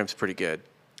 popcorn shrimp's pretty good.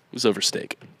 It was over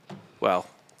steak. Well,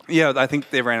 Yeah, I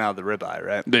think they ran out of the ribeye,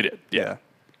 right? They did. Yeah.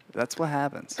 That's what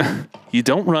happens. You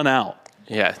don't run out.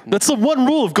 yeah. That's the one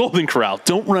rule of Golden Corral.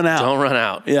 Don't run out. Don't run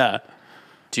out. Yeah.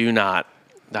 Do not.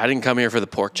 I didn't come here for the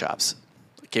pork chops.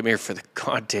 I came here for the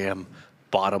goddamn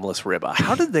bottomless ribeye.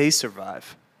 How did they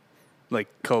survive? Like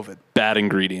COVID. Bad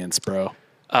ingredients, bro.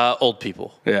 Old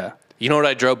people. Yeah. You know what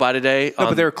I drove by today? No,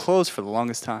 but they were closed for the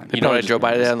longest time. You know what I probably drove by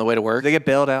just- today on the way to work? Did they get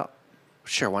bailed out?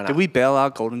 Sure, why not? Did we bail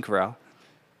out Golden Corral?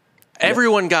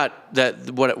 Everyone got that.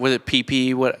 What was it?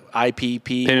 PP? What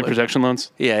IPP? Payment What- protection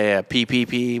loans? Yeah.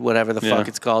 PPP. Whatever the Yeah. fuck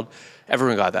it's called.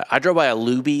 Everyone got that. I drove by a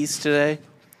Luby's today.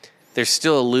 There's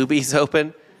still a Luby's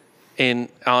open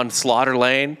on Slaughter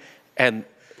Lane, and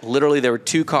literally there were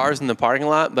 2 cars in the parking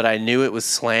lot, but I knew it was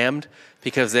slammed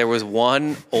because there was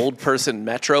one old person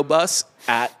Metro bus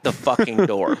at the fucking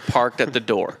door, parked at the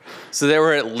door. So there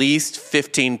were at least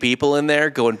 15 people in there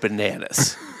going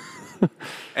bananas.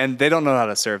 And they don't know how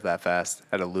to serve that fast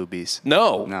at a Luby's.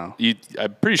 No. No.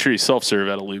 I'm pretty sure you self-serve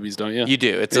at a Luby's, don't you? You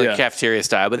do. It's like Yeah. cafeteria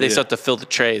style, but they still Yeah. have to fill the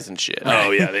trays and shit. Oh,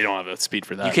 yeah. They don't have the speed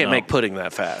for that. You can't no. make pudding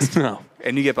that fast. No.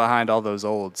 And you get behind all those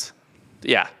olds.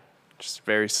 Yeah. Just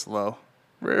very slow.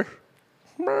 Brr.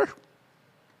 Brr.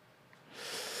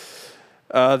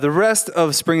 The rest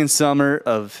of spring and summer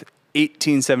of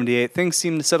 1878, things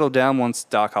seemed to settle down once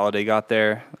Doc Holliday got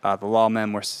there. The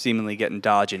lawmen were seemingly getting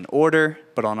Dodge in order,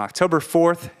 but on October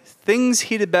 4th, things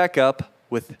heated back up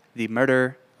with the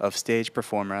murder of stage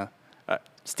performer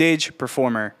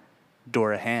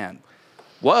Dora Hand.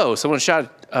 Whoa, someone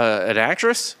shot an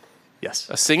actress? Yes,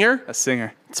 A singer? a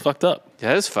singer. It's fucked up.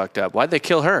 That is fucked up. Why'd they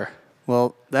kill her?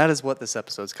 Well, that is what this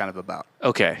episode's kind of about.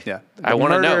 Okay. Yeah. I The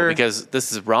want to know murder- because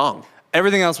this is wrong.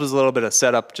 Everything else was a little bit of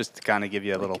setup just to kind of give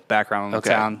you a little background on the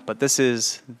Okay. town, but this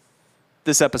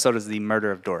episode is the murder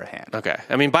of Dora Hand. Okay.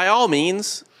 I mean, by all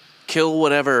means, kill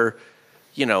whatever,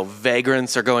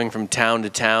 vagrants are going from town to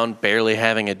town, barely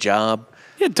having a job.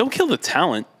 Yeah, don't kill the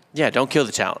talent. Yeah, don't kill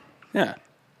the talent. Yeah.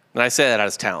 And I say that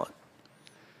as talent.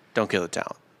 Don't kill the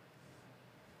talent.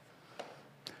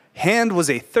 Hand was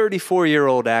a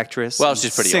 34-year-old actress. Well, and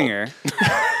she's pretty singer.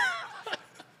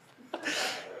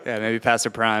 Yeah, maybe past her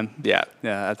prime. Yeah.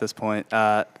 Yeah, at this point.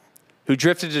 Who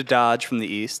drifted to Dodge from the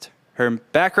east. Her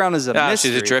background is a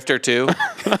mystery. She's a drifter, too.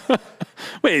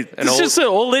 Wait, An this is just an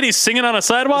old lady singing on a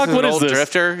sidewalk? What An is old this?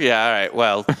 drifter? Yeah, all right.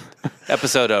 Well,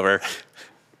 episode over.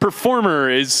 Performer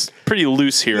is pretty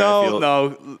loose here, I feel.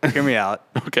 No, hear me out.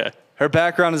 Okay. Her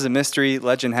background is a mystery.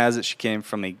 Legend has it she came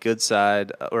from a good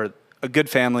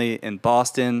family in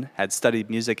Boston, had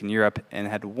studied music in Europe, and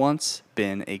had once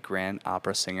been a grand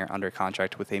opera singer under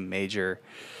contract with a major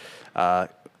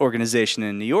organization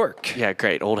in New York. Yeah,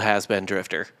 great. Old has-been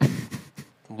drifter.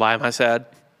 Why am I sad?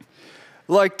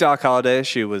 Like Doc Holliday,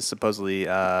 she was supposedly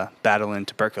battling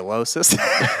tuberculosis.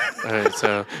 All right,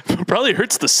 so Probably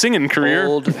hurts the singing career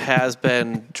old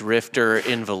has-been drifter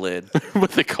invalid.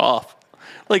 with a cough.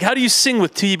 Like, how do you sing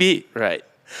with TB? Right.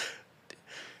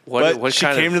 But she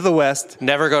came to the West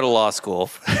Never go to law school.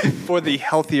 for the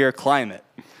healthier climate.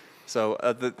 So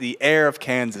the air of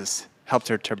Kansas helped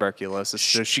her tuberculosis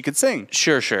so she could sing.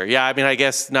 Sure. Yeah, I mean, I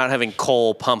guess not having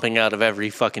coal pumping out of every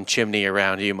fucking chimney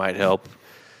around you might help.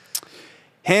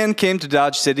 Han came to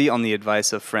Dodge City on the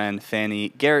advice of friend Fanny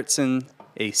Garretson,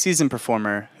 a seasoned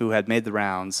performer who had made the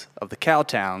rounds of the cow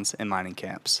towns and mining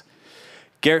camps.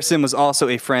 Garretson was also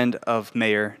a friend of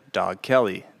Mayor Dog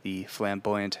Kelly, the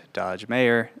flamboyant Dodge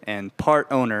mayor and part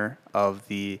owner of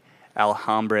the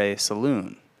Alhambra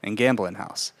Saloon and Gambling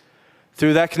House.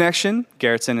 Through that connection,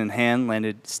 Garretson and Han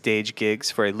landed stage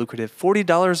gigs for a lucrative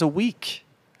 $40 a week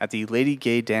at the Lady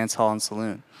Gay Dance Hall and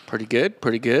Saloon. Pretty good.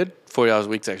 $40 a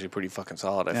week's actually pretty fucking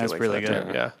solid. I feel That's like really for that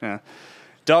good. time. Yeah.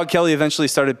 Dog Kelly eventually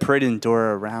started parading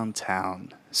Dora around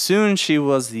town. Soon she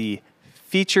was the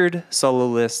featured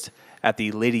soloist at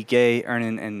the Lady Gay,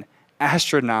 earning an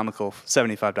astronomical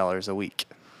 $75 a week.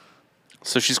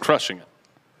 So she's crushing it.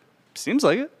 Seems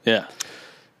like it. Yeah.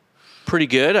 Pretty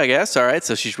good, I guess. All right,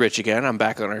 so she's rich again. I'm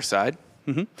back on her side.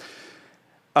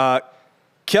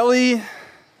 Kelly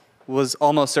was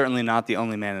almost certainly not the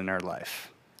only man in her life.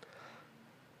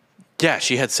 Yeah,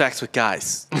 she had sex with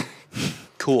guys.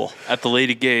 Cool. At the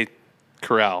Lady Gay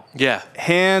Corral. Yeah.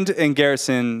 Hand and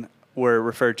Garrison were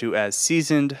referred to as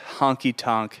seasoned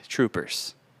honky-tonk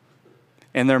troopers,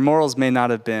 and their morals may not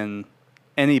have been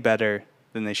any better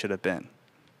than they should have been.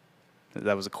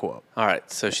 That was a quote. All right,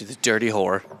 so she's a dirty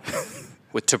whore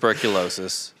with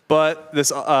tuberculosis. But this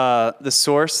the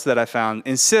source that I found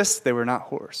insists they were not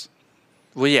whores.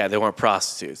 Well, yeah, they weren't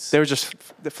prostitutes. They were just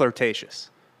flirtatious.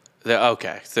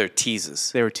 Okay, so they're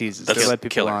teases. They were teases. That's They led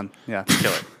people killer. on. Yeah.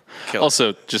 Killer.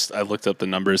 Also, just I looked up the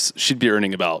numbers. She'd be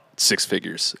earning about 6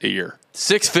 figures a year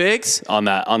 6 figs? on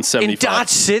that, on 75. In Dodge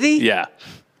City? Yeah.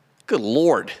 Good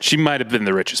Lord. She might have been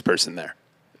the richest person there.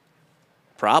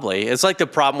 Probably. It's like the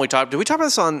problem did we talk about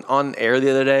this on air the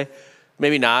other day?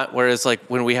 Maybe not. Whereas like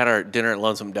when we had our dinner at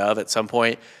Lonesome Dove at some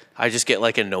point, I just get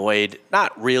like annoyed.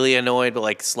 Not really annoyed, but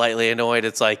like slightly annoyed.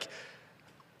 It's like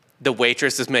the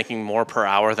waitress is making more per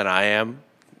hour than I am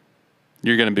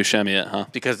You're going to Buscemi it, huh?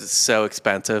 because it's so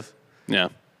expensive. Yeah.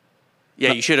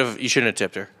 Yeah, you shouldn't have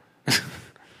tipped her.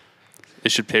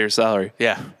 It should pay her salary.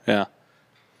 Yeah. Yeah.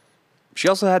 She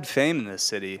also had fame in this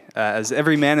city, as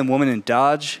every man and woman in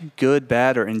Dodge, good,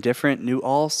 bad, or indifferent, knew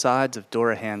all sides of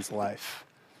Dora Hand's life.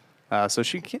 So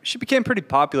she became pretty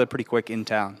popular pretty quick in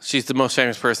town. She's the most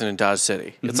famous person in Dodge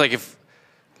City. It's like if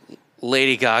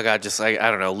Lady Gaga just like, I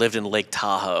don't know, lived in Lake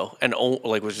Tahoe and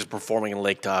like was just performing in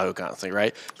Lake Tahoe constantly,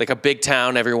 right? Like a big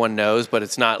town everyone knows, but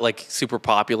it's not like super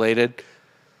populated.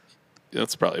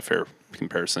 That's probably a fair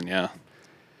comparison, yeah.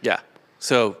 Yeah.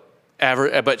 So,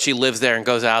 but she lives there and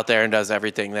goes out there and does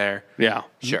everything there. Yeah.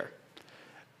 Sure.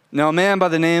 Now, a man by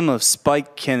the name of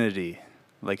Spike Kennedy,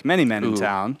 like many men in Ooh.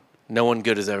 town, No one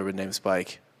good has ever been named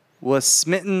Spike. was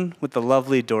smitten with the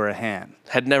lovely Dora Hand.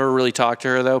 Had never really talked to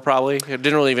her though, probably.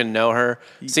 Didn't really even know her.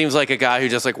 Seems like a guy who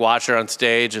just like watched her on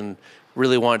stage and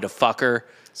really wanted to fuck her.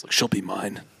 It's like, she'll be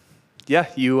mine. Yeah,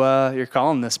 you're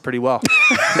calling this pretty well.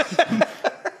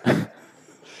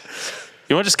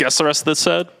 You want to just guess the rest of this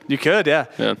ad? You could, yeah.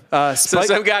 Yeah. So Spike,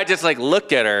 some guy just like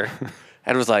looked at her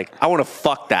and was like, I want to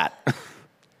fuck that.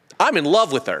 I'm in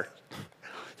love with her.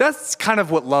 that's kind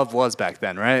of what love was back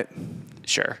then, right?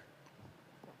 Sure.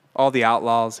 All the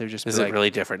outlaws, they're just Is like, it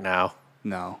really different now?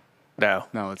 no, No.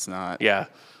 it's not. Yeah.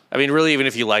 I mean, really, even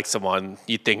if you like someone,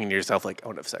 you thinking to yourself, like, I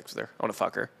want to have sex with her. I want to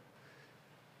fuck her.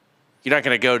 You're not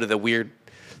going to go to the weird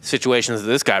situations that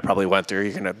this guy probably went through.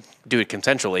 You're going to do it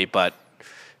consensually. But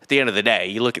at the end of the day,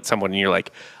 you look at someone and you're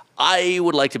like, I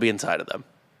would like to be inside of them.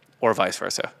 Or vice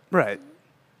versa. Right.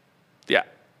 Yeah.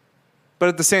 But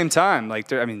at the same time, like,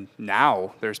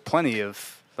 now there's plenty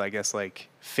of, I guess, like,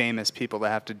 famous people that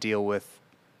have to deal with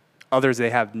others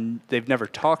they've never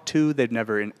talked to, they've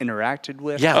never interacted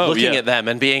with. Yeah, Oh, looking yeah. at them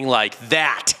and being like,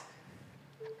 that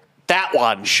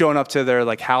one. Showing up to their,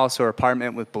 like, house or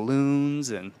apartment with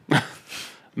balloons and...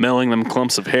 Mailing them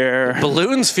clumps of hair.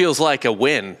 Balloons feels like a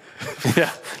win. Yeah.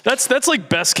 That's like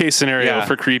best case scenario Yeah.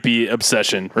 for creepy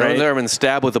obsession, Right? right? There been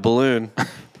stabbed with a balloon. Yeah,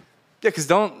 because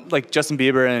don't, like, Justin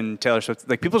Bieber and Taylor Swift,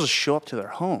 like, people just show up to their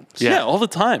homes. Yeah, all the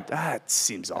time. That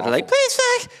seems awful. They're like, please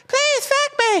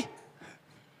fuck me.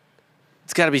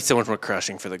 It's got to be so much more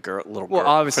crushing for the little girl. well,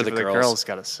 obviously, for for the the girls. girls,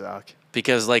 gotta suck.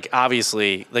 Because, like,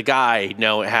 obviously, the guy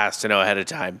has to know ahead of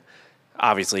time.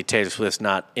 Obviously, Taylor Swift's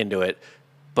not into it.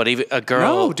 But even a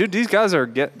girl... No, dude, these guys are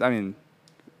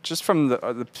just from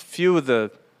the few of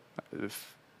the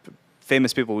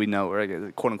famous people we know, or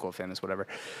like, quote unquote famous, whatever,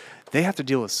 they have to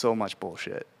deal with so much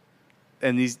bullshit,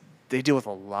 and they deal with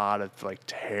a lot of like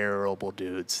terrible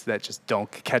dudes that just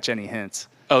don't catch any hints.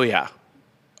 Oh yeah,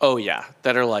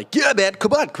 that are like, yeah, man,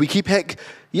 come on, can we keep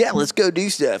let's go do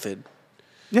stuff. And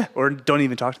Yeah, or don't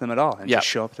even talk to them at all and Yep. just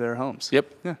show up to their homes. Yep.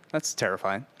 Yeah, that's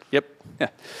terrifying. Yep. Yeah.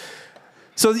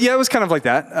 So, yeah, it was kind of like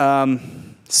that.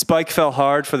 Spike fell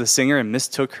hard for the singer and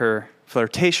mistook her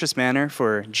flirtatious manner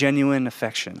for genuine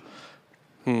affection.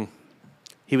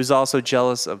 He was also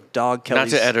jealous of Dog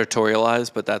Kelly's... Not to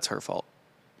editorialize, but that's her fault.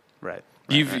 Right.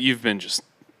 You've been just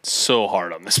so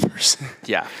hard on this person.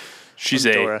 Yeah. She's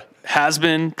Dora. a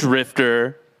has-been,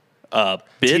 drifter, bitch.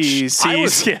 Tease.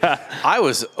 I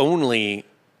was only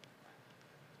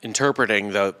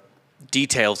interpreting the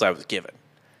details I was given.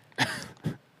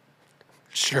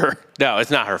 Sure. No, it's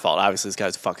not her fault. Obviously, this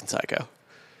guy's a fucking psycho.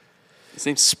 His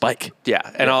name's Spike. Yeah,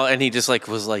 and he just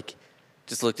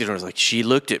just looked at her and was like, she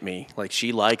looked at me like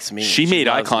she likes me. She made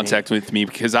eye loves contact with me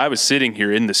because I was sitting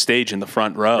here in the stage in the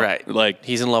front row. Right. Like,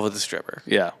 He's in love with the stripper.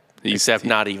 yeah. Except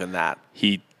not even that.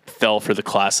 He fell for the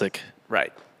classic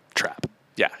Right. trap.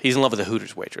 Yeah, he's in love with a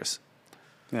Hooters waitress.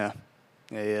 Yeah.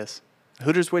 Yeah, he is.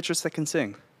 Hooters waitress that can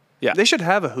sing. Yeah. They should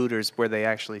have a Hooters where they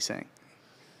actually sing.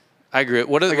 I agree.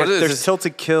 What is There's this?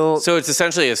 Tilted Kill. So it's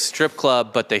essentially a strip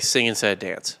club, but they sing instead of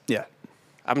dance. Yeah.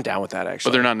 I'm down with that, actually.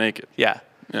 But they're not naked. Yeah.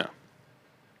 Yeah.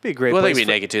 Be a great Well, they place can be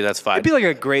for- naked too. That's fine. It'd be like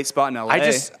a great spot in LA. I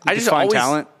just You could find always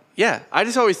talent. Yeah, I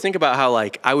just always think about how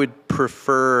like I would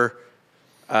prefer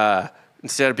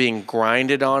instead of being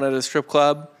grinded on at a strip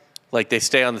club, like they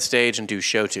stay on the stage and do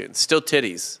show tunes. Still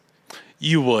titties.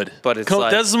 You would. But it's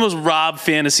like- that's the most Rob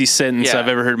fantasy sentence Yeah. I've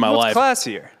ever heard in my Well, life. it's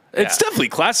classier. It's definitely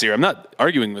classier. I'm not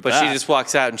arguing with But that. she just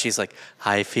walks out and she's like,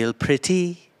 I feel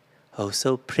pretty, oh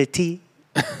so pretty.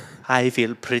 I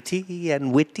feel pretty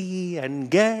and witty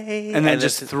and gay. And then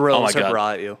just throws Oh my her God. bra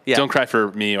at you. Yeah. Don't cry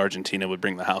for me, Argentina would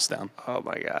bring the house down. Oh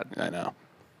my God. I know.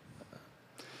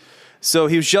 So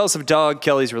he was jealous of Dog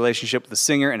Kelly's relationship with the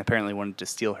singer and apparently wanted to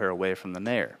steal her away from the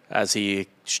mayor. As he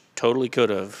totally could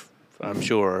have, I'm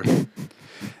sure.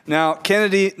 Now,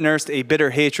 Kennedy nursed a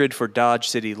bitter hatred for Dodge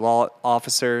City law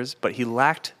officers, but he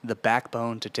lacked the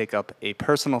backbone to take up a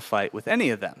personal fight with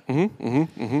any of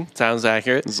them. Sounds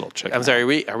accurate. This is all checking I'm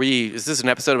sorry, is this an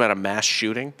episode about a mass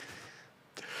shooting?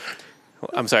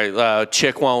 I'm sorry, a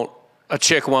chick won't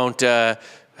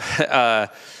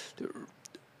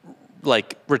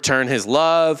like return his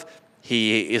love.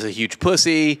 He is a huge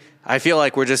pussy. I feel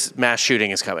like mass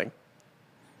shooting is coming.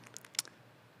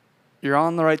 You're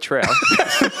on the right trail.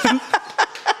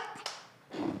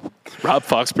 Rob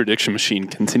Fox prediction machine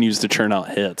continues to churn out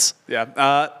hits.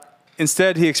 Yeah.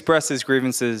 Instead, he expressed his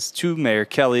grievances to Mayor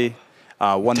Kelly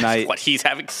one night. What, he's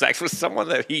having sex with someone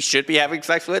that he should be having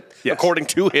sex with? Yes. According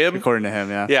to him? According to him,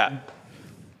 yeah.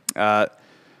 Yeah.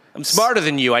 I'm smarter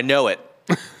than you, I know it.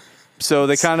 So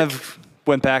they kind of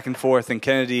went back and forth, and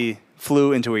Kennedy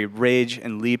flew into a rage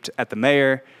and leaped at the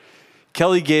mayor.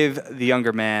 Kelly gave the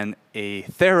younger man a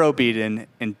thorough beating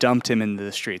and dumped him into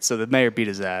the street. So the mayor beat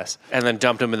his ass. And then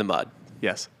dumped him in the mud.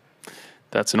 Yes.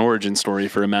 That's an origin story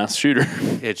for a mass shooter.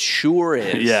 It sure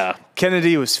is. Yeah.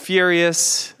 Kennedy was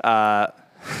furious, And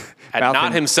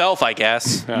not himself, I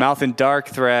guess. mouthing dark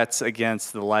threats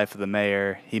against the life of the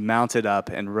mayor. He mounted up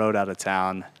and rode out of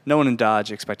town. No one in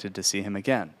Dodge expected to see him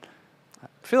again.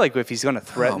 I feel like if he's going to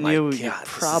threaten you, you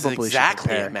probably this is exactly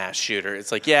should a prepare. mass shooter.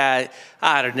 It's like, yeah,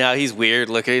 I don't know. He's weird.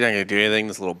 Look, he's not going to do anything.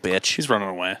 This little bitch. He's running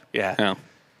away. Yeah.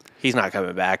 He's not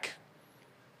coming back.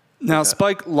 Now,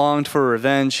 Spike longed for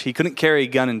revenge. He couldn't carry a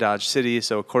gun in Dodge City,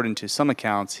 so according to some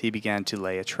accounts, he began to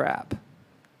lay a trap.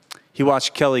 He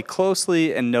watched Kelly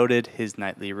closely and noted his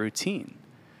nightly routine.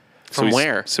 From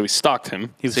where? So he stalked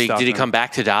him. He was Did stalking he him. come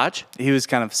back to Dodge? He was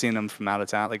kind of seeing him from out of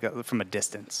town, like from a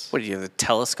distance. What, do you have a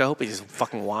telescope? He's just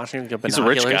fucking watching him. He's a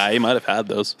rich guy. He might have had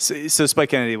those. So Spike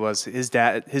Kennedy was his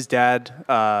dad. His dad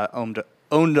owned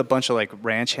a bunch of like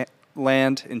ranch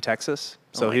land in Texas.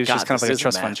 So he was just kind of like a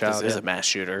trust fund child. This is yeah. a mass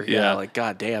shooter. Yeah. Yeah, like,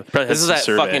 goddamn. Probably This had is that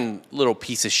some survey. fucking little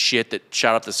piece of shit that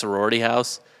shot up the sorority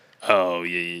house. Oh,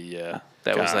 yeah.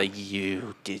 That was God. like,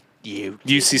 you did.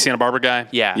 UC Santa Barbara guy?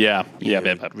 Yeah. Yeah, You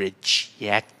babe.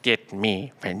 rejected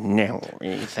me for no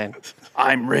reason.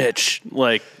 I'm rich.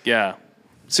 Like, yeah.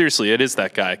 Seriously, it is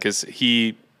that guy because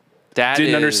he That didn't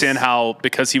is- understand how,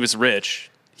 because he was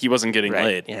rich, he wasn't getting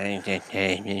Right.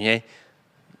 laid.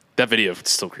 That video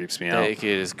still creeps me out. It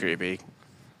is creepy.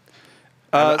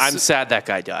 Uh, I'm sad that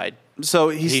guy died. So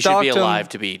he He should stalked be him, alive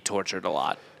to be tortured a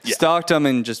lot. stalked him,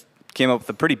 and just came up with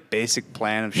a pretty basic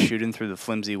plan of shooting through the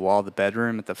flimsy wall of the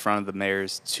bedroom at the front of the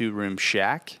mayor's two-room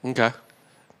shack. Okay.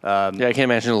 Yeah, I can't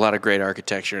imagine a lot of great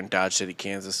architecture in Dodge City,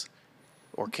 Kansas.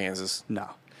 or Kansas. No.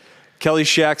 Kelly's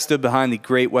shack stood behind the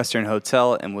Great Western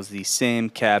Hotel and was the same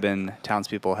cabin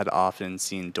townspeople had often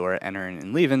seen Dora entering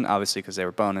and leaving, obviously because they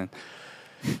were boning.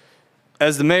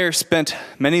 As the mayor spent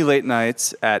many late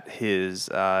nights at his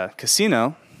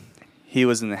casino, he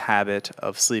was in the habit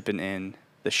of sleeping in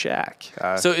the shack.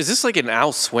 So is this like an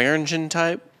Al Swearingen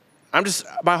type?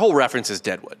 My whole reference is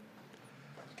Deadwood.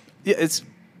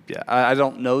 I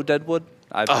don't know Deadwood.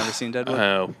 I've never seen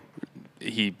Deadwood.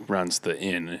 He runs the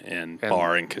inn and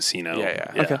bar and casino.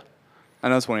 Yeah. Okay. I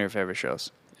know it's one of your favorite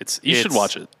shows. You should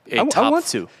watch it. I want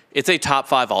to. It's a top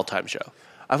 5 all-time show.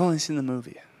 I've only seen the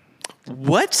movie.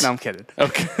 What? No, I'm kidding.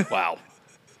 Okay. Wow.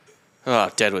 Oh,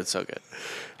 Deadwood's so good.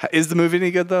 Is the movie any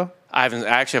good, though? I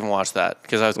actually haven't watched that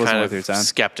because I was Wasn't kind worth your of time?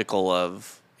 skeptical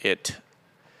of it.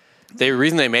 The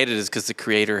reason they made it is because the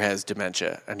creator has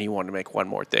dementia and he wanted to make one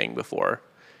more thing before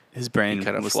His brain he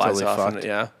kind of was flies totally off. fucked.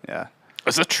 Yeah.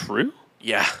 Is that true?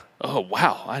 Yeah. Oh,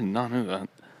 wow. I did not know that.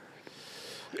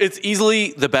 It's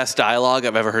easily the best dialogue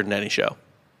I've ever heard in any show.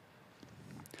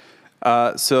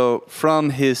 So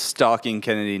from his stalking,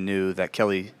 Kennedy knew that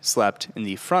Kelly slept in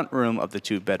the front room of the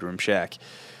 2-bedroom shack.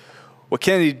 What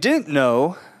Kennedy didn't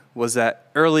know was that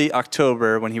early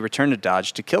October, when he returned to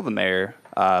Dodge to kill the mayor,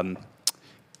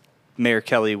 Mayor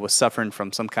Kelly was suffering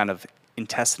from some kind of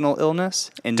intestinal illness.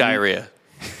 And Diarrhea.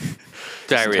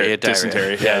 Diarrhea. He had diarrhea.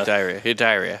 Dysentery, Yeah, yeah. diarrhea. He had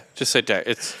diarrhea. Just say diarrhea.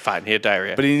 It's fine. He had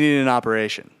diarrhea. But he needed an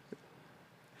operation.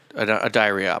 A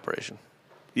diarrhea operation.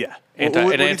 Yeah. An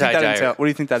anti-diarrhea. What do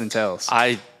you think that entails?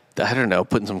 I don't know.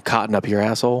 Putting some cotton up your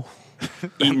asshole.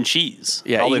 Eating cheese.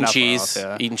 Yeah, Probably eating not far cheese. off,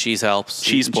 yeah. Eating cheese helps.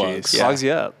 Cheese Eating plugs. Yeah. Clogs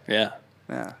you up. Yeah.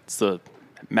 Yeah. It's the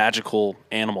magical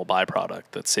animal byproduct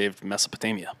that saved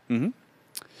Mesopotamia.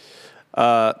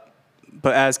 But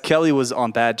as Kelly was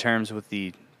on bad terms with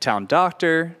the town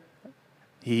doctor,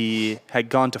 he had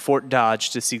gone to Fort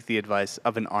Dodge to seek the advice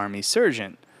of an army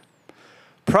surgeon.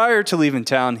 Prior to leaving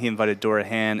town, he invited Dora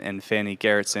Han and Fanny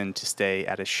Garretson to stay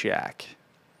at his shack.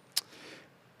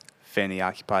 Fanny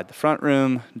occupied the front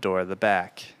room, Dora the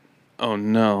back. Oh,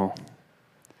 no.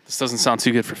 This doesn't sound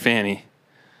too good for Fanny.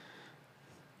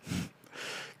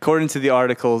 According to the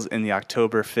articles in the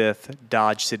October 5th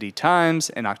Dodge City Times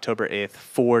and October 8th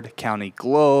Ford County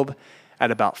Globe,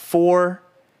 at about 4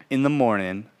 in the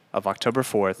morning of October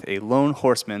 4th, a lone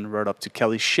horseman rode up to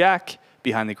Kelly's shack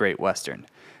behind the Great Western.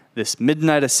 This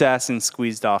midnight assassin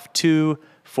squeezed off 2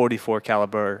 .44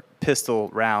 caliber pistol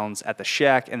rounds at the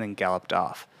shack and then galloped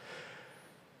off.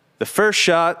 The first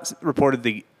shot, reported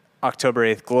the October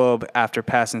 8th Globe, after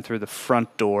passing through the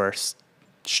front door,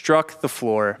 struck the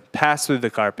floor, passed through the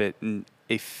carpet, and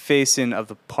a facing of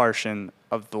the portion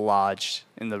of the lodge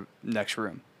in the next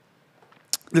room.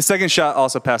 The second shot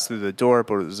also passed through the door,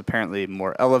 but it was apparently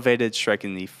more elevated,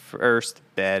 striking the first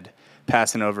bed,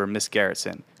 passing over Miss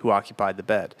Garretson, who occupied the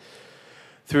bed.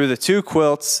 Through the 2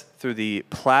 quilts, through the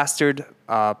plastered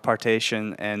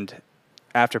partition, and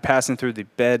after passing through the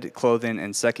bed clothing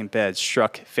and second bed,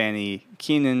 struck Fanny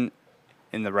Keenan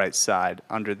in the right side,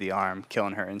 under the arm,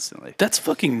 killing her instantly. That's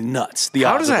fucking nuts.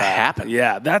 How does that happen?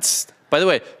 Yeah, that's... By the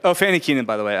way, Oh, Fanny Keenan,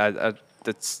 by the way, I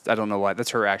don't know why.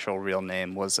 That's her actual real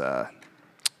name, was the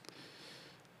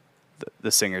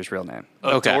singer's real name.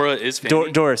 Okay. Dora is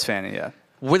Fanny? Doris Fanny, yeah.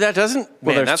 well, that doesn't.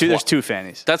 Well, Man, there's two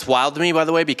Fannys. That's wild to me, by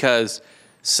the way, because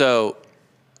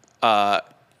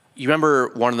you remember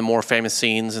one of the more famous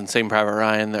scenes in Saving Private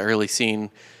Ryan, the early scene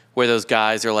where those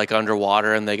guys are like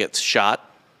underwater and they get shot?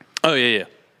 Oh, yeah.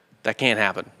 That can't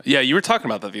happen. Yeah, you were talking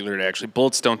about that the other day, actually.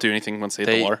 Bullets don't do anything once they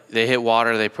hit the water. They hit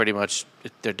water, they pretty much,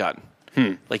 they're done.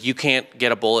 Like, you can't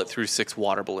get a bullet through 6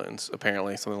 water balloons,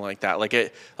 apparently, something like that. Like, a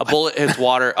bullet hits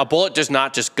water. A bullet does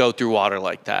not just go through water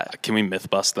like that. Can we myth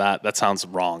bust that? That sounds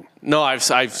wrong. No, I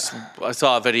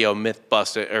saw a video, a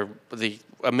Mythbuster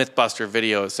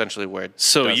video, essentially, where it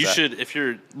So does you that. should, if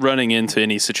you're running into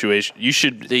any situation, you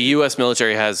should... The U.S.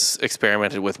 military has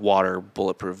experimented with water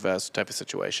bulletproof vest type of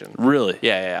situation. Really?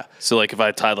 Yeah. So, like, if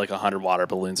I tied, 100 water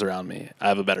balloons around me, I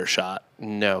have a better shot?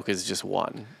 No, because it's just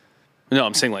one. No,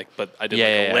 I'm saying, but I did, Yeah.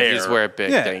 a layer. You just wear a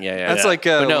big thing. Yeah. That's like...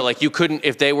 But no, like, you couldn't,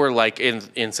 if they were, like, in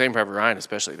Saving Private Ryan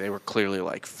especially, they were clearly,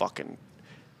 like, fucking,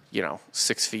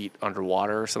 6 feet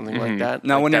underwater or something like that.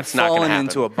 Now, Like, when you're that's not gonna falling happen.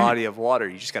 into a body of water,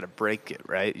 you just got to break it,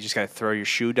 right? You just got to throw your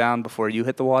shoe down before you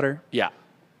hit the water, Yeah.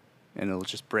 and it'll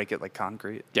just break it like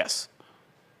concrete. Yes.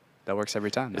 That works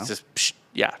every time, no? It's just,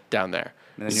 down there.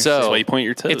 And then you're So That's why you point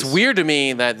your toes. it's weird to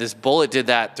me that this bullet did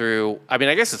that through, I mean,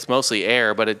 I guess it's mostly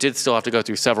air, but it did still have to go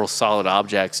through several solid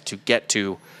objects to get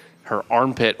to her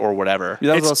armpit or whatever. That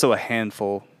was It's- also a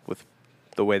handful with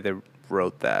the way they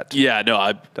wrote that. Yeah, no,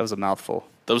 That was a mouthful.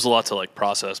 that was a lot to,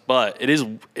 process. But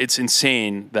it's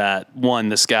insane that, one,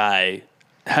 this guy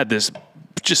had this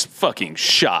just fucking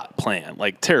shot plan,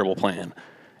 like terrible plan,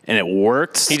 and it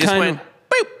worked. He just went,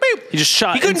 boop, boop. He just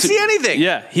shot. He couldn't see anything.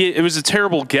 Yeah, it was a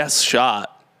terrible guess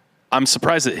shot. I'm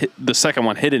surprised that the second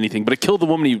one hit anything, but it killed the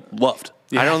woman he loved.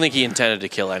 I don't think he intended to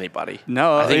kill anybody.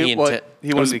 No, I think he wanted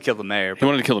to kill the mayor. He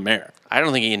wanted to kill the mayor. I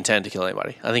don't think he intended to kill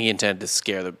anybody. I think he intended to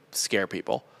scare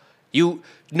people.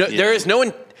 There is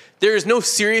no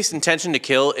serious intention to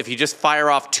kill if you just fire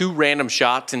off 2 random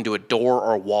shots into a door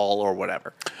or a wall or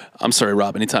whatever. I'm sorry,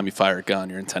 Rob. Anytime you fire a gun,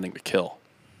 you're intending to kill.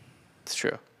 It's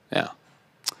true. Yeah.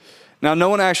 Now, no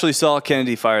one actually saw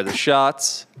Kennedy fire the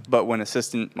shots, but when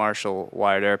Assistant Marshal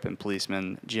Wyatt Earp and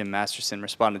policeman Jim Masterson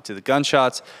responded to the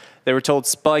gunshots, they were told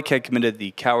Spike had committed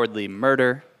the cowardly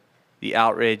murder. The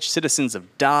outraged citizens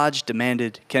of Dodge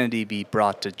demanded Kennedy be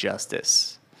brought to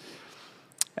justice.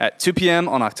 At 2 p.m.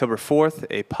 on October 4th,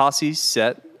 a posse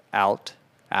set out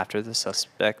after the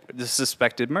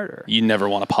suspected murder. You never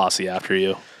want a posse after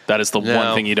you. That is the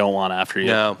one thing you don't want after you.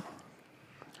 No.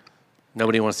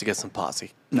 Nobody wants to get some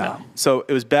posse. No. So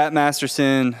it was Bat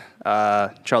Masterson,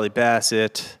 Charlie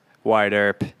Bassett, Wyatt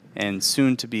Earp, and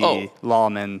soon-to-be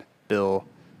lawman Bill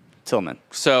Tillman.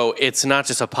 So it's not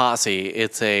just a posse,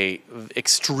 it's a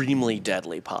extremely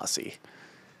deadly posse.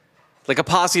 Like a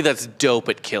posse that's dope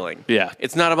at killing. Yeah.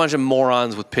 It's not a bunch of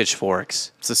morons with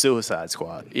pitchforks. It's a Suicide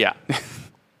Squad. Yeah.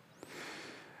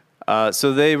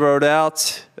 So they rode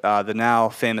out. The now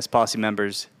famous posse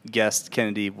members guessed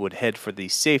Kennedy would head for the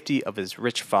safety of his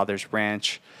rich father's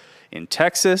ranch in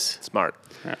Texas. Smart.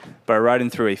 Yeah. By riding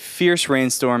through a fierce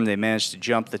rainstorm, they managed to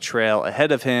jump the trail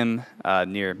ahead of him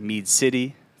near Meade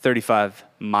City, 35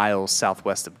 miles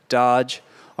southwest of Dodge.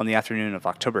 On the afternoon of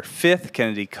October 5th,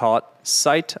 Kennedy caught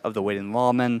sight of the waiting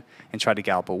lawmen and tried to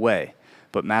gallop away.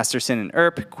 But Masterson and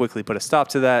Earp quickly put a stop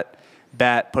to that.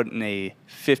 Bat put in a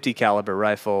 .50 caliber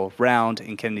rifle round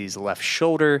in Kennedy's left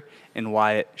shoulder, and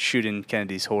Wyatt shooting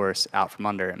Kennedy's horse out from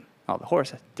under him. Oh, the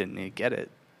horse didn't even get it.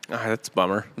 That's a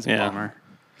bummer. That's a bummer.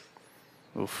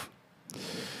 Oof.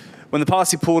 When the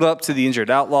posse pulled up to the injured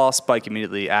outlaw, Spike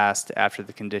immediately asked after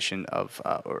the condition of,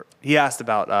 he asked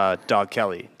about Dog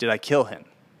Kelly. Did I kill him?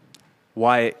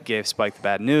 Wyatt gave Spike the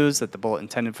bad news that the bullet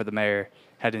intended for the mayor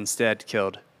had instead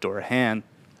killed Dora Han.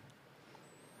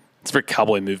 It's a very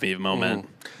cowboy movie moment.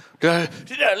 Did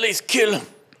I at least kill him?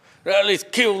 Did I at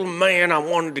least kill the man I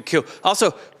wanted to kill?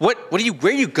 Also, where are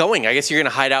you going? I guess you're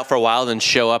going to hide out for a while, then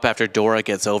show up after Dora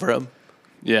gets over him,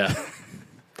 Yeah.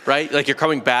 right? Like you're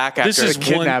coming back after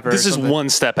This is one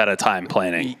step at a time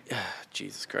planning.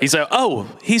 Jesus Christ. He's like, oh,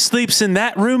 he sleeps in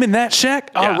that room in that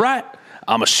shack? Yeah. All right.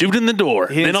 I'm going to shoot in the door.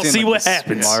 Then I'll see what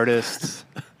happens. Smartest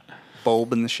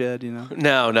bulb in the shed, you know?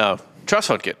 No. Trust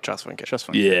fund kid.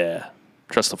 Yeah.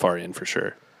 Trust Safarian for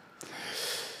sure.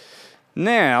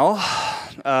 Now,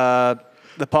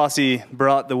 the posse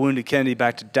brought the wounded Kennedy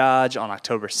back to Dodge on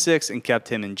October 6th and kept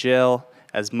him in jail,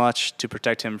 as much to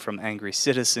protect him from angry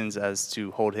citizens as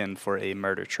to hold him for a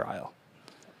murder trial.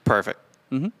 Perfect.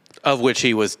 Mm-hmm. Of which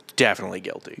he was definitely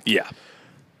guilty. Yeah.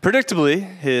 Predictably,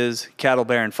 his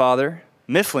cattle-bearing father,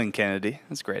 Mifflin Kennedy,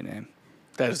 that's a great name,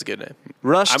 That is a good name.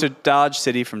 rushed to Dodge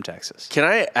City from Texas.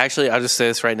 I'll just say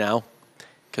this right now,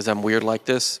 because I'm weird like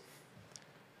this.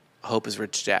 I hope his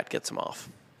rich dad gets him off.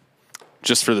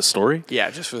 Just for the story? Yeah,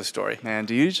 just for the story. Man,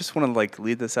 do you just want to,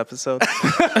 lead this episode?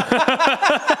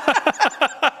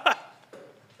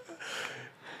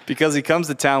 Because he comes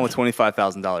to town with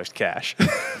 $25,000 cash.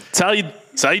 That's how you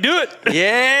do it.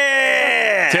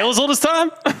 Yeah! Tale as old as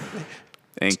time.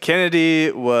 And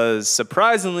Kennedy was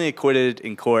surprisingly acquitted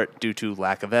in court due to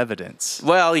lack of evidence.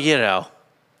 Well, you know.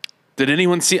 Did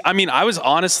anyone see? I mean, I was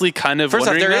honestly kind of First off,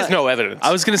 wondering there that. is no evidence.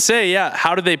 I was going to say, yeah,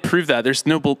 how did they prove that? There's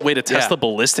no way to test the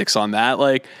ballistics on that.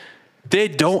 Like, they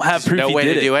don't have proof no he way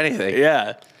did to it. do anything.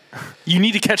 Yeah. You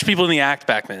need to catch people in the act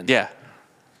back then. Yeah.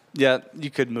 Yeah, you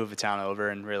could move a town over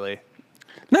and really...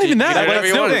 Not even that. do whatever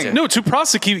you wanted to. No, to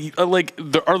prosecute,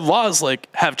 our laws,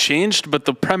 have changed, but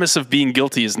the premise of being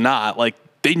guilty is not. Like,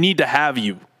 they need to have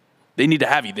you. They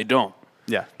don't.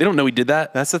 Yeah. They don't know he did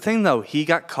that. That's the thing, though. He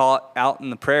got caught out in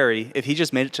the prairie. If he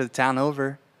just made it to the town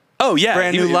over, Oh, yeah.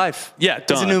 brand new life. Yeah,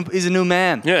 done. He's a new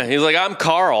man. Yeah, he's like, I'm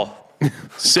Carl.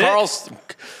 Sick.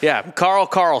 Carl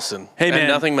Carlson. Hey, and man.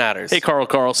 nothing matters. Hey, Carl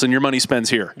Carlson, your money spends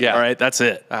here. Yeah. All right, that's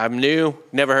it. I'm new.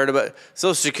 Never heard about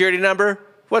Social Security number?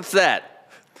 What's that?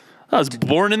 I was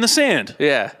born in the sand.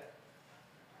 Yeah.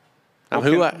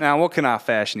 Now, what can I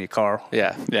fashion you, Carl?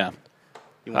 Yeah. Yeah.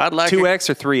 I'd like 2X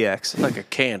or 3X? like a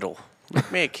candle.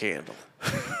 Make me a candle.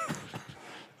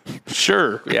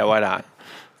 Sure. Yeah, why not?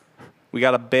 We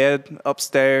got a bed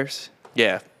upstairs,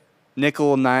 Yeah.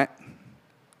 nickel a night.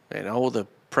 And all the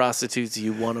prostitutes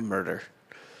you want to murder.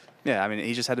 Yeah, I mean,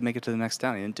 he just had to make it to the next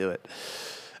town. He didn't do it.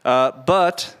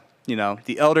 But, you know,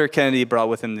 the elder Kennedy brought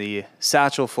with him the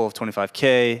satchel full of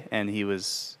 $25K, and he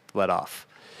was let off.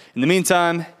 In the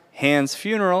meantime, Hans'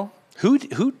 funeral. Who'd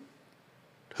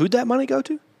that money go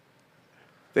to?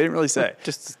 They didn't really say.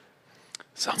 Just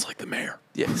Sounds like the mayor.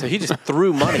 yeah. So he just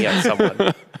threw money at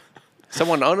someone.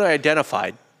 Someone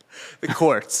unidentified. The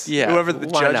courts. Yeah, Whoever the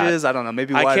why judge not? is, I don't know.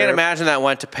 Maybe I Wyatt can't Earp. imagine that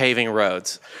went to paving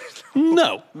roads.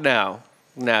 No. No,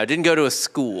 it didn't go to a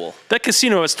school. That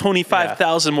casino has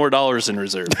 $25,000 more dollars in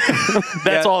reserve.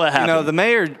 That's all that happened. You know, the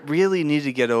mayor really needed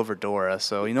to get over Dora,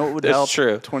 so you know what would That's help?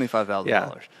 true. $25,000.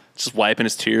 Yeah. Just wiping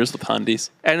his tears with Hundies.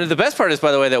 And the best part is,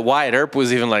 by the way, that Wyatt Earp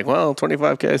was even like, well,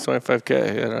 25K is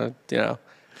 25K. You know.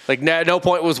 Like, no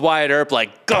point was Wyatt Earp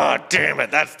like, God damn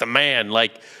it, that's the man.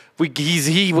 Like,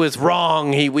 he was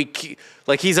wrong.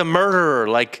 He's a murderer.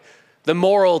 Like, the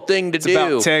moral thing to do. It's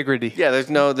about integrity. Yeah, there's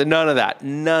none of that.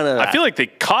 None of that. I feel like they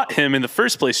caught him in the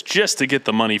first place just to get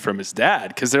the money from his dad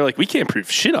because they're like, we can't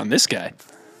prove shit on this guy.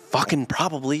 fucking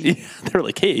probably. Yeah, they're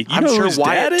like, hey, I'm know sure whose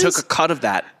Wyatt dad is? took a cut of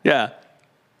that. Yeah.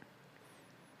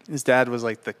 His dad was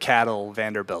like the cattle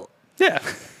Vanderbilt. Yeah.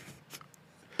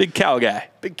 Big cow guy.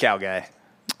 Big cow guy.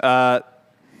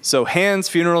 So Hans'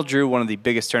 funeral drew one of the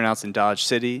biggest turnouts in Dodge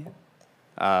City.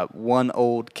 One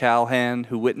old cowhand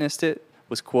who witnessed it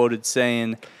was quoted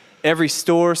saying, "Every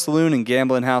store, saloon, and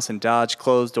gambling house in Dodge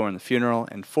closed during the funeral,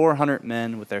 and 400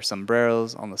 men with their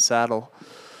sombreros on the saddled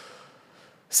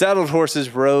horses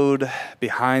rode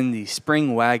behind the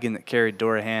spring wagon that carried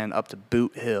Dorahan up to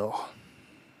Boot Hill."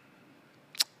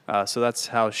 So that's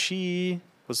how she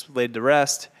was laid to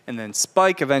rest. And then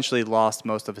Spike eventually lost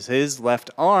most of his left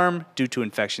arm due to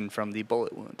infection from the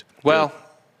bullet wound. Well,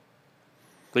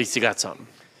 at least he got something.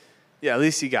 Yeah, at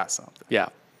least he got something. Yeah.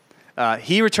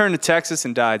 He returned to Texas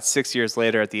and died 6 years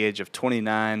later at the age of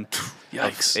 29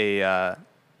 Yikes. of a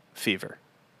fever.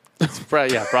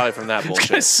 Probably from that This guy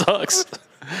bullshit. sucks.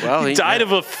 Well, He died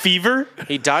of a fever?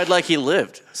 He died like he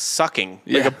lived, sucking.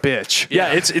 Like a bitch.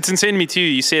 Yeah, it's insane to me, too.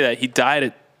 You say that. He died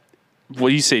at, what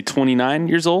do you say, 29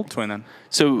 years old? 29.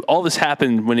 So all this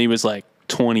happened when he was like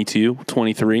 22,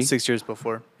 23? 6 years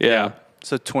before. Yeah.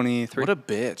 So 23. What a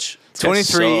bitch.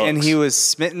 23, and sucks. he was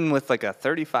smitten with like a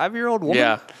 35-year-old woman?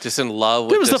 Yeah, just in love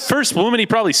with It was this. the first woman he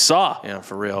probably saw. Yeah,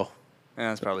 for real. Yeah,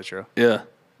 that's probably true. Yeah.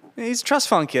 He's a trust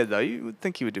fund kid, though. You would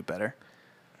think he would do better.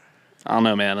 I don't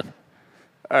know, man.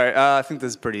 All right, I think this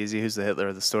is pretty easy. Who's the Hitler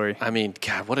of the story? I mean,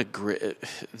 God, what a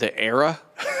the era.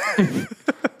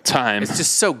 Time. It's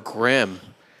just so grim.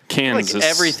 Kansas. Like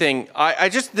everything.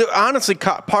 Honestly,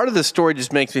 part of the story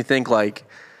just makes me think like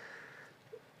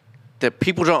that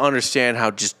people don't understand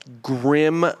how just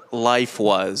grim life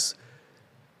was.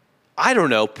 I don't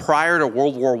know, prior to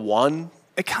World War I.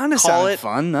 It kind of Call sounded it-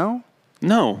 fun, though.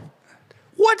 No.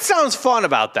 What sounds fun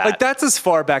about that? Like, that's as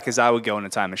far back as I would go in a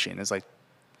time machine. It's like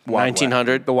Wild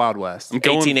 1900? West. The Wild West.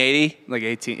 1880? Like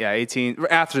 18,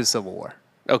 after the Civil War.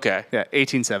 Okay. Yeah,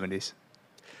 1870s.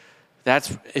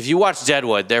 If you watch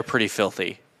Deadwood, they're pretty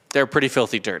filthy. They're pretty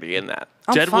filthy dirty in that.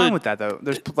 I'm fine Deadwood- with that, though.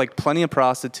 There's like plenty of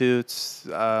prostitutes.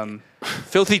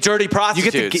 Filthy, dirty You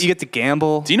prostitutes. get to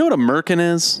gamble. Do you know what a merkin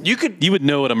is? You would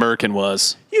know what a merkin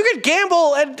was. You could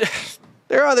gamble, and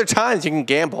there are other times you can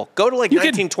gamble. Go to like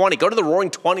 1920. Go to the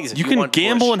Roaring 20s if you You can want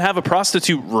gamble bush. and have a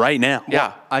prostitute right now.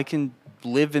 Yeah. I can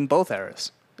live in both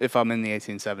eras if I'm in the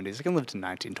 1870s. I can live to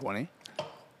 1920.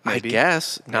 Maybe. I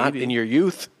guess. Not Maybe. in your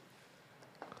youth.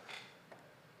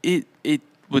 It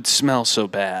would smell so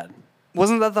bad.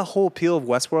 Wasn't that the whole appeal of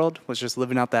Westworld? Was just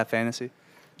living out that fantasy?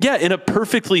 Yeah, in a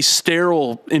perfectly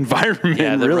sterile environment.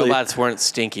 Yeah, the really. robots weren't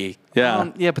stinky.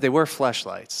 Yeah. Yeah, but they were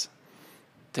fleshlights.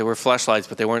 They were fleshlights,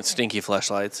 but they weren't stinky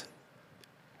fleshlights.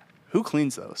 Who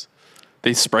cleans those?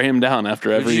 They spray him down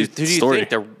after every Who do you story. think?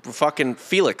 They're fucking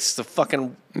Felix, the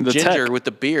fucking The ginger tech. with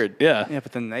the beard. Yeah. Yeah,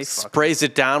 but then they fuck. Sprays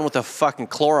it down with a fucking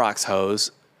Clorox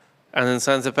hose and then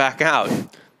sends it back out.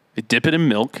 They dip it in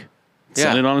milk,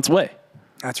 send Yeah. it on its way.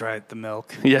 That's right, the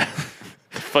milk. Yeah.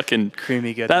 Fucking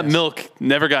Creamy goodness. that milk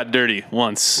never got dirty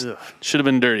once. Ugh. Should have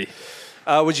been dirty.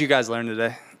 What'd you guys learn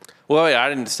today? Well, yeah, I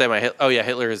didn't say my Hitler. Oh, yeah,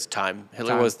 Hitler is time.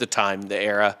 Hitler Time. was the time, the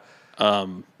era.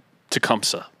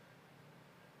 Tecumseh.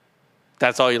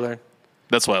 That's all you learned?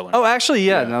 That's what I learned. Oh, actually,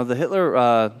 yeah. No, the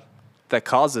Hitler that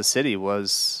caused the city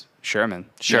was Sherman.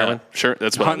 Sherman? Yeah, sure.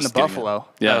 That's what I Hunting was the getting at. buffalo.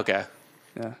 Yeah. Oh, okay.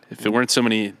 Yeah. If it weren't so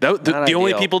many, the Not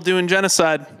only ideal. people doing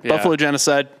genocide, Yeah. buffalo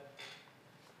genocide,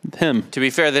 him. To be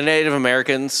fair, the Native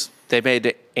Americans, they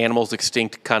made animals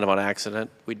extinct kind of on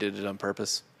accident. We did it on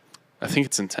purpose. I think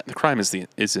it's intent. The crime is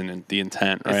in the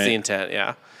intent, right? It's the intent,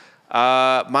 yeah.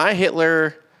 My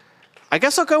Hitler, I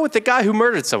guess I'll go with the guy who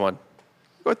murdered someone.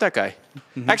 Go with that guy.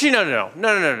 Actually,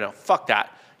 no. Fuck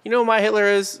that. You know who my Hitler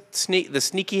is? The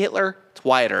sneaky Hitler? It's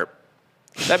Wyatt Earp.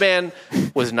 That man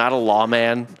was not a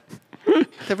lawman.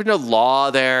 There was no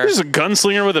law there. He was a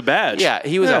gunslinger with a badge. Yeah,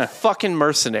 he was a fucking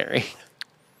mercenary.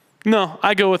 No,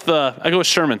 I go with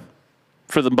Sherman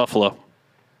for the Buffalo.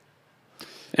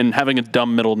 And having a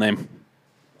dumb middle name.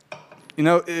 You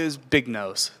know, it was Big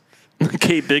Nose.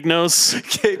 Kate Big Nose.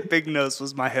 Kate Big Nose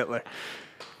was my Hitler.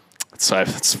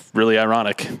 That's really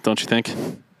ironic, don't you think?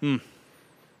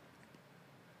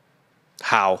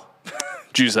 How?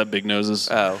 Jews have big noses.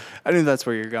 Oh. I knew that's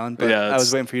where you're going, but Yeah, I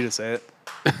was waiting for you to say it.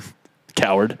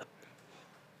 Coward.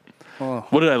 Oh.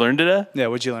 What did I learn today? Yeah,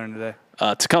 what'd you learn today?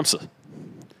 Tecumseh.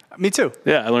 Me too.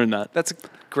 Yeah, I learned that. That's a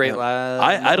great lad.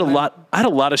 I had a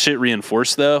lot of shit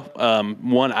reinforced though.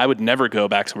 One, I would never go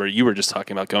back to where you were just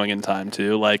talking about going in time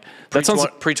too. Like that sounds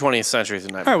pre-20th century is a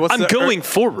nightmare. All right, what's I'm the- going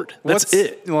forward. That's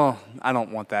it. Well, I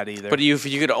don't want that either. But if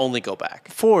you could only go back.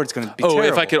 Forward's going to be Oh,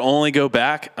 terrible. if I could only go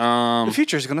back, The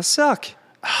future's going to suck.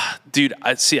 dude.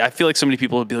 I feel like so many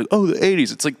people would be like, "Oh, the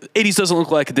 '80s." It's like the '80s doesn't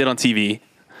look like it did on TV.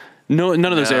 No,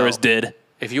 none of those No. eras did.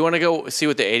 If you want to go see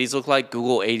what the 80s look like,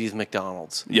 Google 80s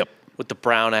McDonald's. Yep. With the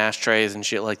brown ashtrays and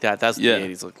shit like that. That's what Yeah. the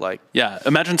 80s look like. Yeah.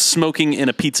 Imagine smoking in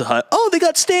a Pizza Hut. Oh, they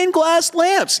got stained glass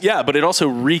lamps. Yeah, but it also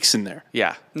reeks in there.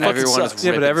 Yeah. Fucking sucks. is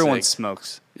Yeah, but ripping everyone cigs.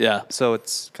 smokes. Yeah. So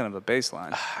it's kind of a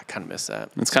baseline. I kind of miss that.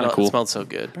 It's kinda cool. It smelled so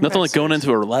good. Nothing like going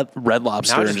into a Red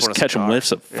Lobster Now I and just just want a catching cigar.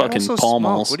 whiffs of I fucking also Pall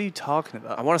smoke. Malls. What are you talking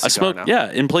about? I want a I cigar smoke, now.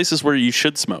 yeah, in places where you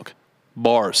should smoke.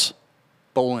 Bars.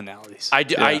 Bowling alleys. I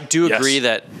do Yes. agree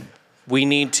that we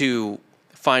need to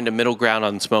find a middle ground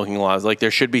on smoking laws. Like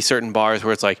there should be certain bars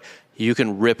where it's like you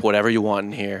can rip whatever you want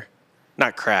in here.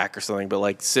 Not crack or something, but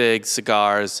like cigs,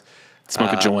 cigars,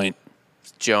 Smoke a joint.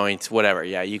 joints, whatever.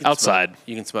 Yeah, you can Outside. Smoke.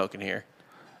 You can smoke in here.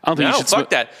 I don't think No, you should fuck smoke.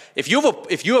 that. If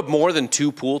you have more than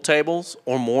 2 pool tables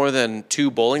or more than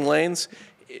 2 bowling lanes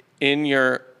in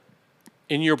your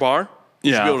bar,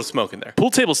 you should Yeah. be able to smoke in there. Pool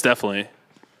tables definitely.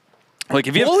 Like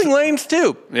if you Bowling lanes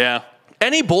too. yeah,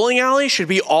 Any bowling alley should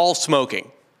be all smoking.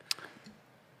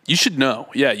 you should know.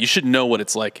 Yeah, you should know what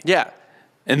it's like. Yeah.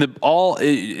 And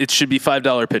it should be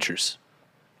 $5 pitchers.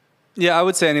 Yeah, I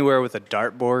would say anywhere with a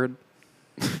dartboard.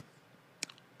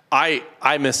 I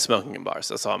miss smoking in bars.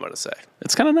 That's all I'm going to say.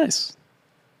 It's kind of nice.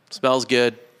 Smells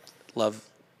good. Love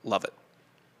it.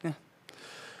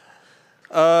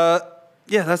 Yeah,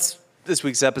 that's this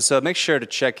week's episode. Make sure to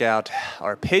check out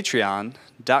our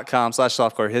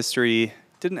patreon.com/softcore history.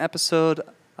 Did an episode.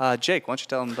 Jake, why don't you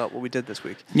tell them about what we did this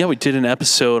week? Yeah, we did an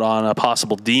episode on a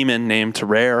possible demon named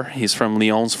Terrere. He's from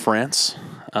Lyons, France.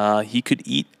 He could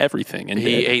eat everything. And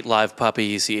He did. ate live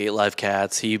puppies. He ate live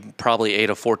cats. He probably ate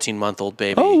a 14-month-old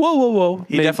baby. Oh, whoa.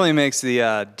 He definitely makes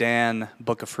the Dan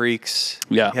Book of Freaks.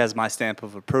 Yeah. He has my stamp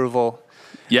of approval.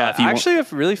 Yeah, if you Actually,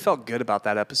 I've really felt good about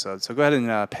that episode. So go ahead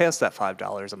and pay us that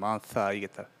 $5 a month. You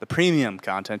get the premium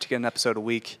content. You get an episode a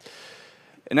week,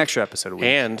 an extra episode a week.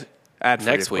 And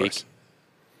Ad-free, next of course. week,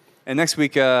 And next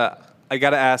week, I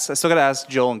still got to ask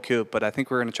Joel and Coop, but I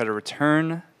think we're going to try to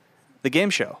return the game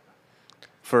show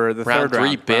for the Round third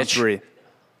round. 3, Round bitch. 3.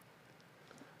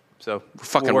 So we're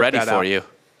fucking we'll work ready that for out. you.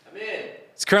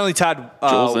 It's currently tied.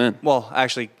 Joel's in. Well,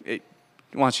 actually,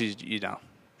 why don't you know.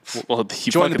 well,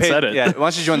 he Join fucking said it. Yeah, why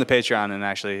don't you join the Patreon and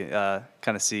actually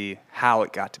kind of see how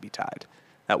it got to be tied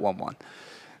at 1-1.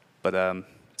 But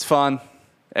it's fun.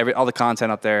 All the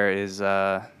content up there is,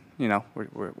 we're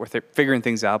figuring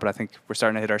things out, but I think we're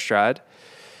starting to hit our stride.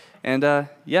 And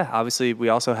obviously we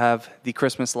also have the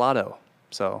Christmas Lotto.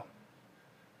 So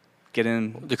get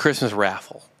in. The Christmas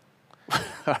raffle.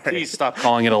 Please stop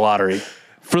calling it a lottery.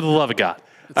 For the love of God.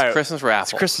 It's a Christmas raffle.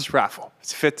 It's a Christmas raffle.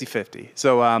 It's 50-50.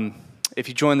 So if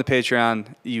you join the Patreon,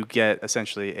 you get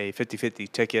essentially a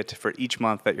 50-50 ticket for each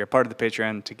month that you're part of the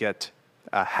Patreon to get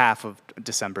half of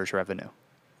December's revenue.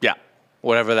 Yeah.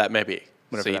 Whatever that may be.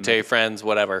 Whatever So you that tell may your friends,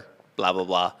 whatever, blah, blah,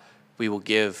 blah. We will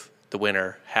give the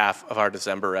winner half of our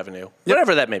December revenue.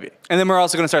 Whatever that may be. And then we're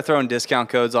also going to start throwing discount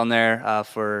codes on there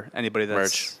for anybody that's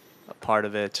Merch. a part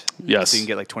of it. Yes. So you can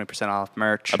get like 20% off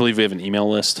merch. I believe we have an email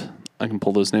list I can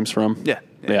pull those names from. Yeah.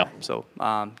 So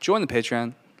join the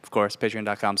Patreon, of course,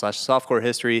 patreon.com/softcore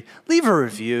history. Leave a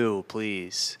review,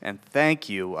 please. And thank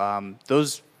you.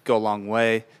 Those go a long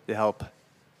way to help,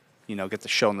 get the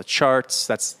show on the charts.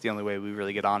 That's the only way we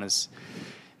really get on is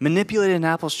manipulating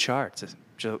Apple's charts.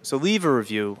 So leave a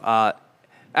review.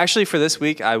 Actually, for this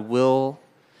week, I will,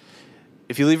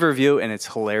 if you leave a review and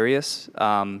it's hilarious,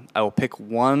 I will pick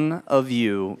one of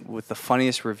you with the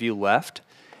funniest review left,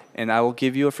 and I will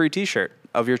give you a free T-shirt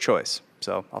of your choice.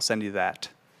 So I'll send you that.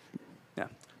 Yeah.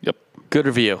 Yep. Good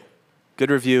review. Good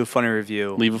review, funny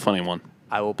review. Leave a funny one.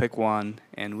 I will pick one,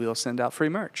 and we'll send out free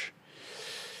merch.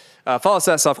 Follow us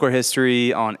at Softcore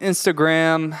History on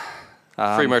Instagram.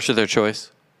 Free merch of their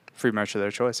choice. Free merch of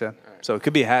their choice, yeah. So it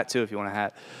could be a hat, too, if you want a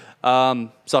hat.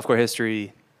 Softcore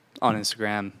History on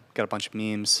Instagram. Got a bunch of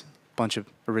memes, bunch of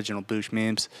original Boosh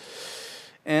memes.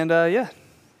 And, yeah,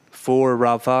 for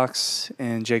Rob Fox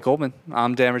and Jake Goldman,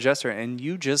 I'm Dan Regester, and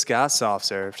you just got soft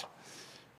served.